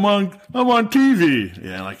like, hey, I'm on TV.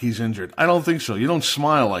 Yeah, like he's injured. I don't think so. You don't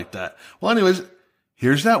smile like that. Well, anyways,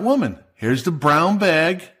 here's that woman. Here's the brown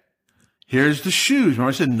bag. Here's the shoes. Remember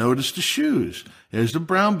I said notice the shoes. Here's the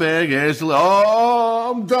brown bag. Here's the,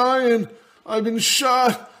 oh, I'm dying. I've been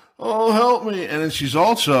shot. Oh, help me. And then she's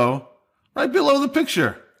also right below the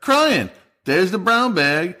picture, crying. There's the brown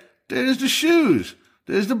bag. There's the shoes.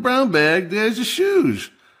 There's the brown bag. There's the shoes.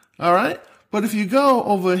 All right. But if you go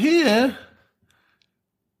over here,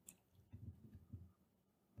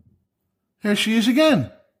 here she is again.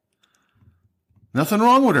 Nothing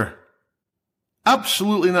wrong with her.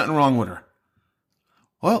 Absolutely nothing wrong with her.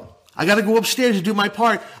 Well, I got to go upstairs and do my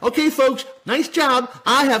part. Okay, folks, nice job.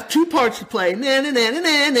 I have two parts to play. Nah, nah, nah, nah,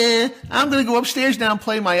 nah, nah. I'm going to go upstairs now and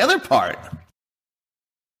play my other part.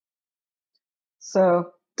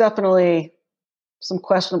 So definitely some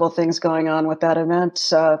questionable things going on with that event.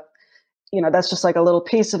 That's just like a little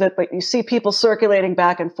piece of it, but you see people circulating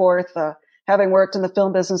back and forth. Having worked in the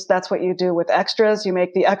film business, that's what you do with extras. You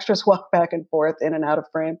make the extras walk back and forth in and out of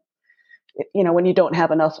frame. When you don't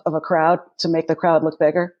have enough of a crowd to make the crowd look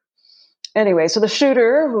bigger. Anyway, so the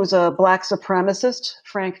shooter, who's a black supremacist,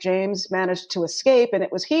 Frank James, managed to escape, and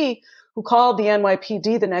it was he who called the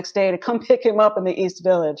NYPD the next day to come pick him up in the East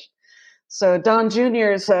Village. So Don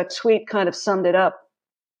Jr.'s tweet kind of summed it up.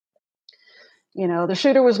 The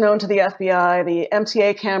shooter was known to the FBI, the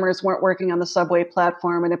MTA cameras weren't working on the subway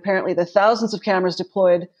platform, and apparently the thousands of cameras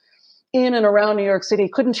deployed in and around New York City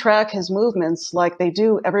couldn't track his movements like they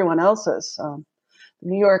do everyone else's. The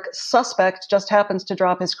New York suspect just happens to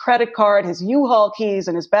drop his credit card, his U-Haul keys,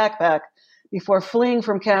 and his backpack before fleeing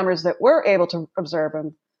from cameras that were able to observe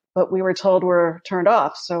him, but we were told were turned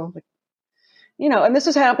off. So, and this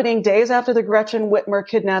is happening days after the Gretchen Whitmer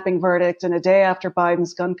kidnapping verdict and a day after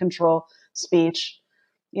Biden's gun control speech.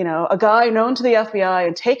 You know, a guy known to the FBI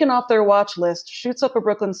and taken off their watch list shoots up a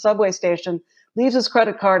Brooklyn subway station, leaves his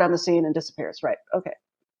credit card on the scene, and disappears. Right. Okay.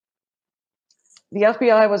 The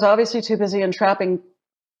FBI was obviously too busy entrapping,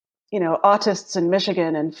 you know, autists in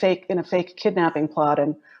Michigan and in a fake kidnapping plot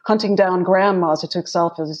and hunting down grandmas who took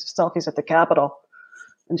selfies at the Capitol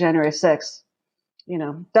on January 6th. You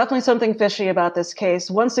know, definitely something fishy about this case.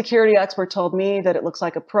 One security expert told me that it looks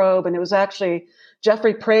like a probe, and it was actually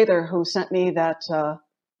Jeffrey Prather who sent me that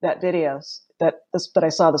video that I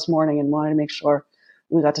saw this morning and wanted to make sure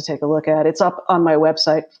we got to take a look at. It's up on my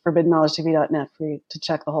website, forbiddenknowledgetv.net, for you to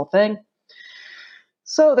check the whole thing.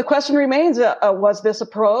 So the question remains, was this a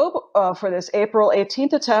probe for this April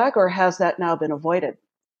 18th attack, or has that now been avoided?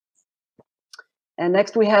 And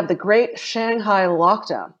next we have the Great Shanghai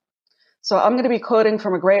Lockdown. So I'm going to be quoting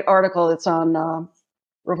from a great article that's on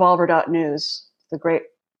revolver.news, the great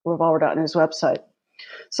revolver.news website.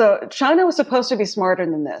 So China was supposed to be smarter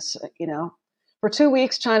than this, you know. For 2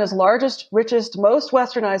 weeks, China's largest, richest, most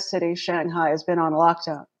westernized city, Shanghai, has been on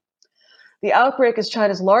lockdown. The outbreak is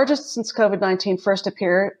China's largest since COVID-19 first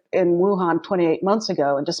appeared in Wuhan 28 months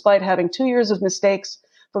ago. And despite having 2 years of mistakes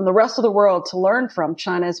from the rest of the world to learn from,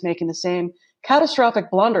 China is making the same catastrophic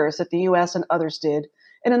blunders that the US and others did,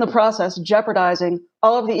 and in the process jeopardizing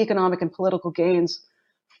all of the economic and political gains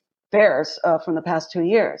theirs from the past 2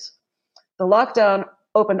 years. The lockdown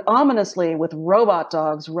opened ominously with robot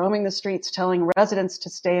dogs roaming the streets telling residents to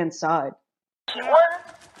stay inside. 体温，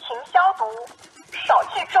勤消毒，少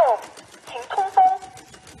聚众，勤通风，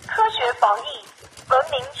科学防疫，文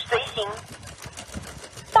明随行。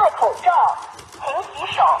戴口罩，勤洗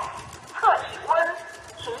手，测体温，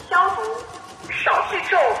勤消毒，少聚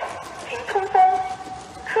众，勤通风，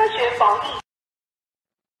科学防疫。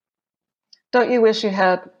 Don't you wish you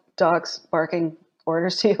had dogs barking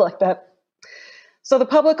orders to you like that? So the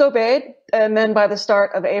public obeyed, and then by the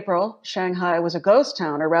start of April, Shanghai was a ghost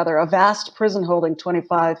town, or rather a vast prison holding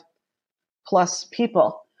 25 plus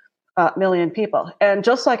million people. And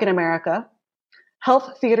just like in America,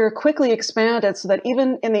 health theater quickly expanded so that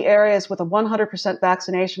even in the areas with a 100%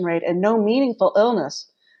 vaccination rate and no meaningful illness,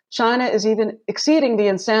 China is even exceeding the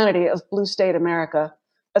insanity of blue state America,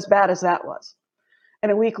 as bad as that was.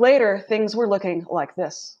 And a week later, things were looking like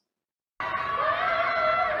this.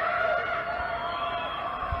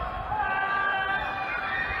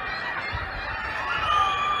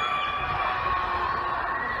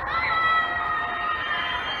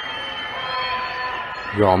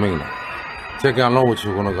 要命了！再这样弄下去，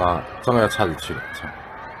我那个真的要出事体了，操，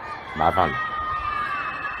麻烦了。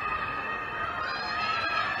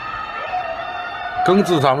根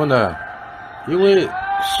治啥么呢？因为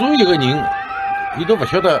所有的人，伊都不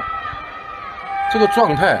晓得这个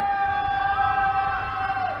状态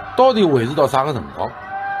到底维持到啥个辰光。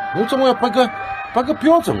我总要把个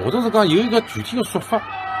标准，或者是讲有一个具体的说法。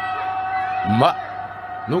没，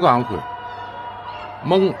侬讲看，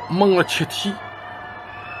闷了7天。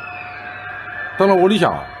 当然，屋里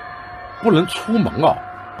向不能出门啊，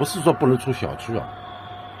不是说不能出小区啊，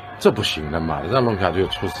这不行的嘛，这样弄下去就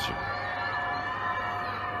出事情。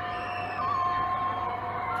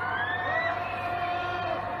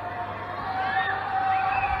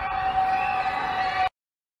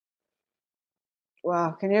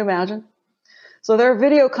Wow, can you imagine? So there are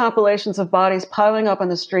video compilations of bodies piling up on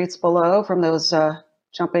the streets below from those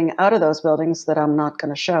jumping out of those buildings that I'm not going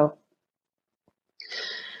to show.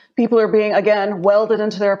 People are being, again, welded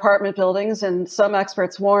into their apartment buildings, and some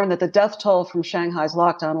experts warn that the death toll from Shanghai's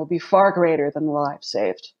lockdown will be far greater than the lives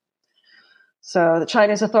saved. So the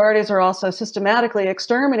Chinese authorities are also systematically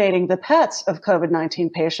exterminating the pets of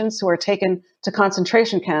COVID-19 patients who are taken to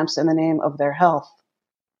concentration camps in the name of their health.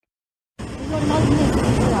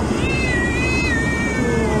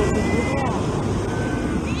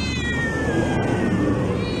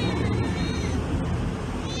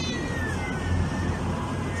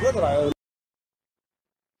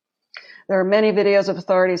 There are many videos of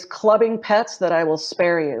authorities clubbing pets that I will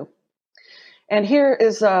spare you. And here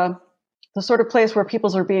is the sort of place where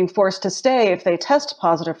people are being forced to stay if they test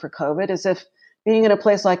positive for COVID, as if being in a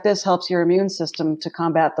place like this helps your immune system to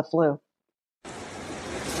combat the flu.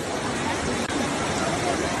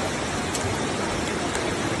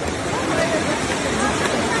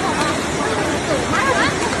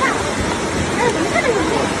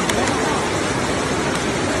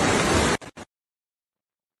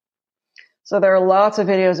 So there are lots of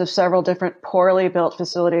videos of several different poorly built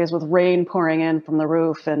facilities with rain pouring in from the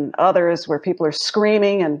roof, and others where people are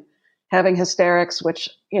screaming and having hysterics, which,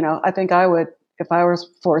 you know, I think I would if I was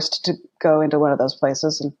forced to go into one of those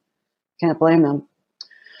places, and can't blame them.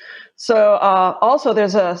 So also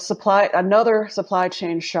there's another supply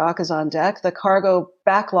chain shock is on deck. The cargo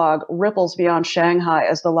backlog ripples beyond Shanghai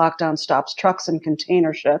as the lockdown stops trucks and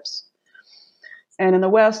container ships. And in the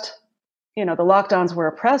West, the lockdowns were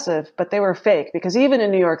oppressive, but they were fake because even in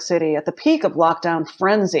New York City, at the peak of lockdown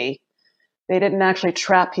frenzy, they didn't actually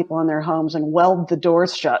trap people in their homes and weld the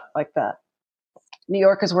doors shut like that. New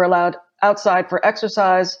Yorkers were allowed outside for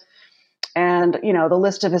exercise, and the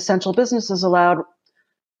list of essential businesses allowed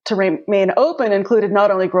to remain open included not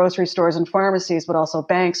only grocery stores and pharmacies, but also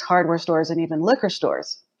banks, hardware stores, and even liquor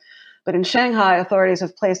stores. But in Shanghai, authorities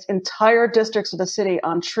have placed entire districts of the city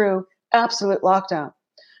on true, absolute lockdown.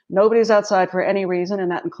 Nobody's outside for any reason, and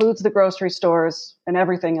that includes the grocery stores and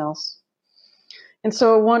everything else. And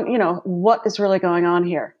so what is really going on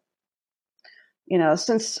here?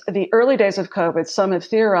 Since the early days of COVID, some have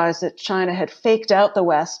theorized that China had faked out the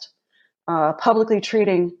West, publicly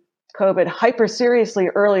treating COVID hyper seriously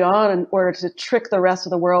early on in order to trick the rest of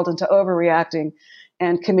the world into overreacting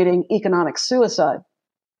and committing economic suicide.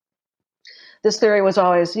 This theory was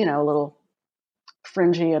always, a little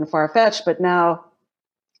fringy and far-fetched, but now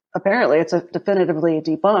apparently it's definitively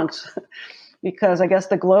debunked because I guess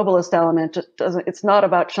the globalist element just doesn't, it's not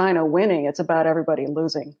about China winning, it's about everybody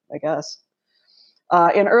losing, I guess.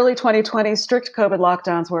 In early 2020, strict COVID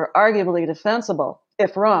lockdowns were arguably defensible,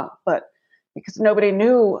 if wrong, but because nobody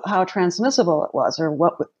knew how transmissible it was or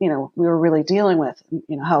what, we were really dealing with,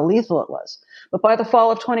 how lethal it was. But by the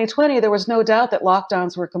fall of 2020, there was no doubt that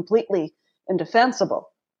lockdowns were completely indefensible.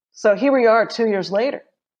 So here we are 2 years later.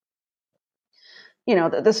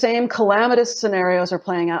 The same calamitous scenarios are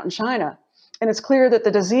playing out in China. And it's clear that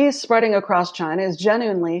the disease spreading across China is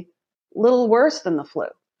genuinely little worse than the flu.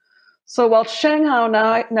 So while Shanghai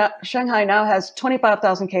now has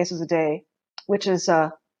 25,000 cases a day, which is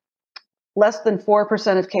less than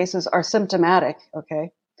 4% of cases are symptomatic,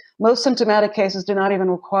 okay? Most symptomatic cases do not even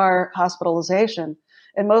require hospitalization,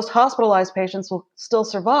 and most hospitalized patients will still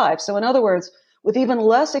survive. So in other words, with even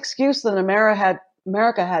less excuse than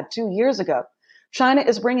America had 2 years ago, China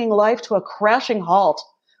is bringing life to a crashing halt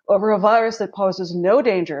over a virus that poses no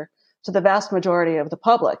danger to the vast majority of the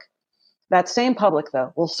public. That same public,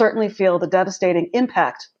 though, will certainly feel the devastating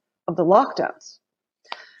impact of the lockdowns.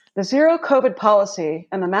 The zero COVID policy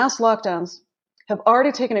and the mass lockdowns have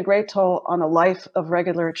already taken a great toll on the life of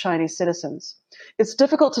regular Chinese citizens. It's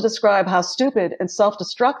difficult to describe how stupid and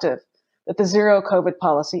self-destructive that the zero COVID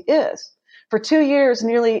policy is. For 2 years,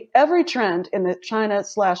 nearly every trend in the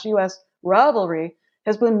China/US rivalry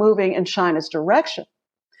has been moving in China's direction.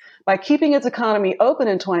 By keeping its economy open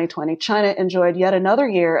in 2020, China enjoyed yet another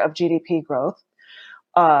year of GDP growth,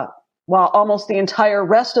 while almost the entire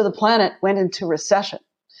rest of the planet went into recession.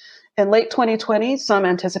 In late 2020, some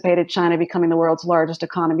anticipated China becoming the world's largest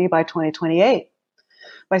economy by 2028.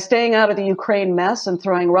 By staying out of the Ukraine mess and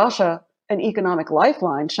throwing Russia an economic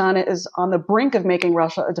lifeline, China is on the brink of making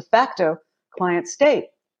Russia a de facto client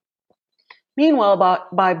state. Meanwhile,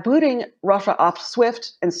 by booting Russia off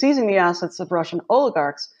SWIFT and seizing the assets of Russian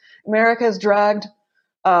oligarchs, America has dragged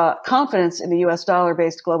confidence in the U.S.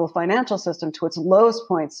 dollar-based global financial system to its lowest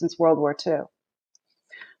point since World War II.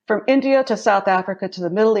 From India to South Africa to the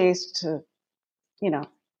Middle East to,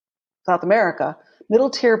 South America,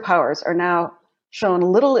 middle-tier powers are now shown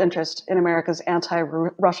little interest in America's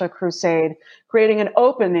anti-Russia crusade, creating an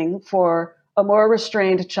opening for a more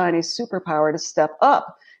restrained Chinese superpower to step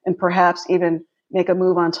up and perhaps even make a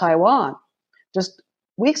move on Taiwan. Just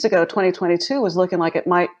weeks ago, 2022 was looking like it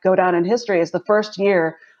might go down in history as the first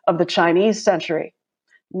year of the Chinese century.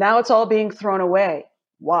 Now it's all being thrown away.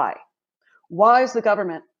 Why? Why is the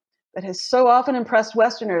government that has so often impressed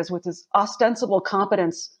Westerners with its ostensible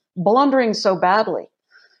competence blundering so badly?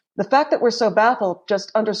 The fact that we're so baffled just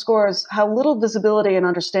underscores how little visibility and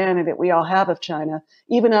understanding that we all have of China,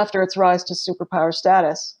 even after its rise to superpower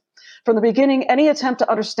status. From the beginning, any attempt to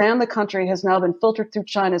understand the country has now been filtered through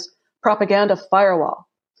China's propaganda firewall.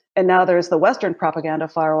 And now there's the Western propaganda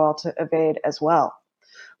firewall to evade as well.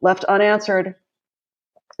 Left unanswered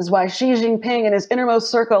is why Xi Jinping and his innermost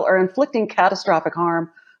circle are inflicting catastrophic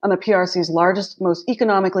harm on the PRC's largest, most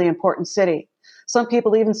economically important city. Some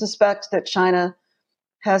people even suspect that China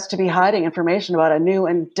has to be hiding information about a new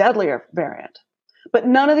and deadlier variant. But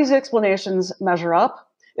none of these explanations measure up.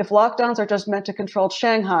 If lockdowns are just meant to control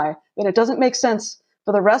Shanghai, then it doesn't make sense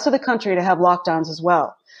for the rest of the country to have lockdowns as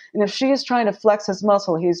well. And if Xi is trying to flex his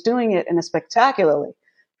muscle, he's doing it in a spectacularly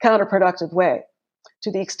counterproductive way.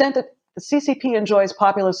 To the extent that the CCP enjoys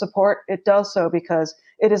popular support, it does so because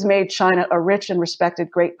it has made China a rich and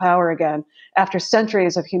respected great power again after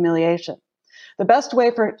centuries of humiliation. The best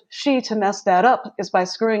way for Xi to mess that up is by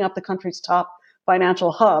screwing up the country's top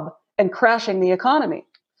financial hub and crashing the economy.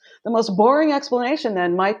 The most boring explanation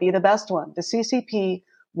then might be the best one. The CCP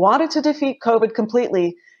wanted to defeat COVID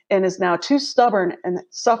completely and is now too stubborn and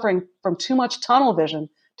suffering from too much tunnel vision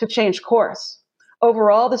to change course.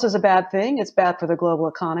 Overall, this is a bad thing. It's bad for the global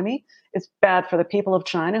economy. It's bad for the people of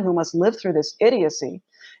China who must live through this idiocy.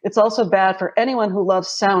 It's also bad for anyone who loves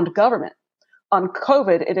sound government. On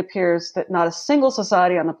COVID, it appears that not a single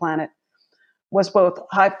society on the planet was both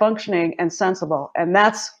high functioning and sensible. And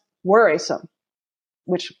that's worrisome,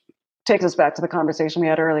 which takes us back to the conversation we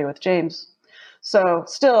had earlier with James. So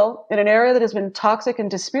still, in an area that has been toxic and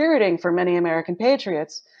dispiriting for many American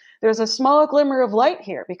patriots, there's a small glimmer of light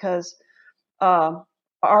here because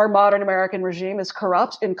our modern American regime is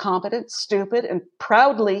corrupt, incompetent, stupid, and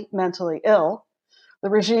proudly mentally ill. The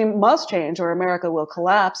regime must change or America will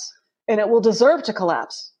collapse, and it will deserve to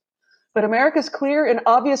collapse. But America's clear and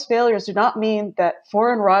obvious failures do not mean that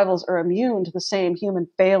foreign rivals are immune to the same human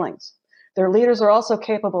failings. Their leaders are also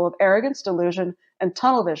capable of arrogance, delusion, and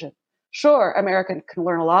tunnel vision. Sure, America can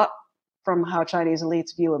learn a lot from how Chinese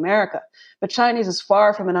elites view America, but Chinese is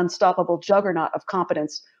far from an unstoppable juggernaut of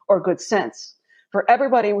competence or good sense. For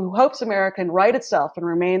everybody who hopes America can right itself and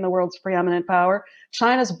remain the world's preeminent power,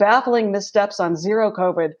 China's baffling missteps on zero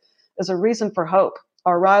COVID is a reason for hope.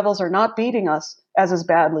 Our rivals are not beating us as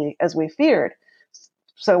badly as we feared.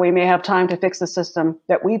 So we may have time to fix the system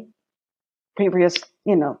that we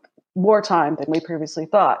more time than we previously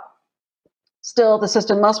thought. Still, the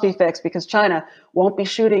system must be fixed because China won't be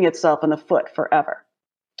shooting itself in the foot forever.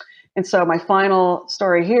 And so my final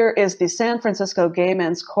story here is the San Francisco Gay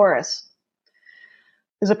Men's Chorus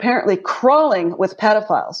is apparently crawling with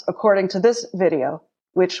pedophiles, according to this video,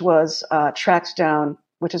 which has tracked down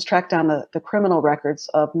the criminal records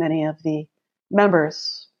of many of the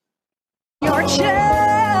members. Your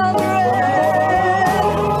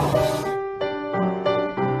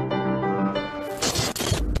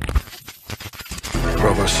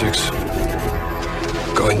Bravo 6,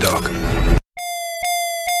 going dark.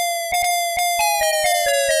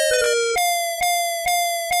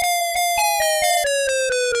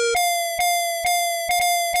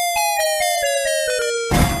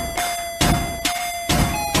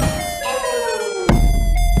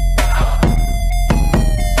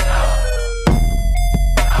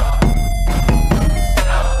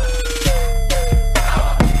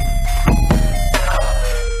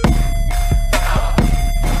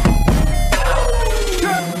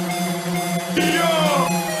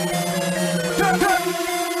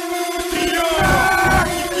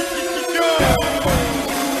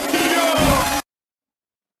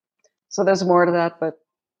 So there's more to that, but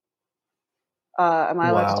am I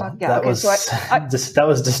allowed to talk? Yeah, that was that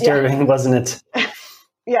was disturbing, wasn't it?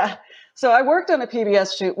 Yeah. So I worked on a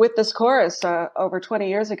PBS shoot with this chorus over 20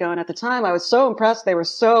 years ago, and at the time I was so impressed. They were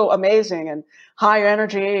so amazing and high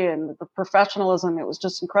energy, and the professionalism. It was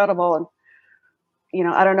just incredible. And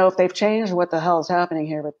I don't know if they've changed, what the hell is happening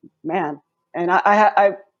here, but man. And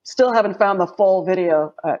I still haven't found the full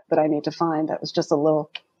video that I need to find. That was just a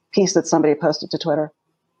little piece that somebody posted to Twitter.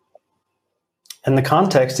 And the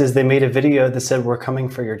context is they made a video that said, "We're coming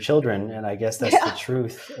for your children." And I guess that's the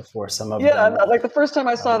truth for some of them. Yeah, like the first time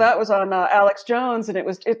I saw that was on Alex Jones, and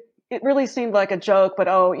it really seemed like a joke, but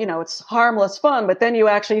it's harmless fun. But then you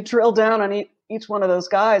actually drill down on each one of those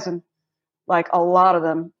guys, and like a lot of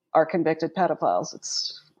them are convicted pedophiles.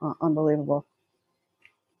 It's unbelievable.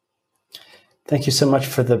 Thank you so much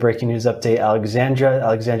for the breaking news update, Alexandra.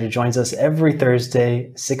 Alexandra joins us every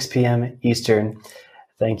Thursday, 6 p.m. Eastern.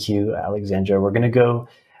 Thank you, Alexandra. We're going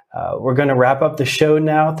to wrap up the show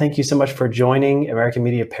now. Thank you so much for joining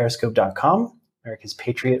AmericanMediaPeriscope.com, America's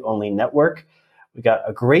Patriot-only network. We got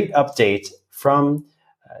a great update from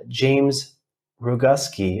James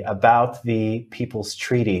Roguski about the People's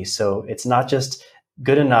Treaty. So it's not just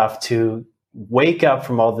good enough to wake up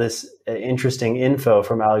from all this interesting info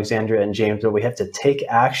from Alexandra and James, but we have to take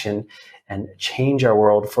action and change our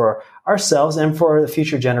world for ourselves and for the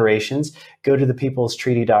future generations. Go to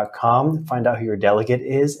thepeoplestreaty.com, find out who your delegate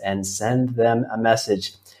is, and send them a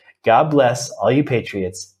message. God bless all you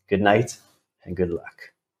patriots. Good night and good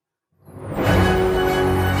luck.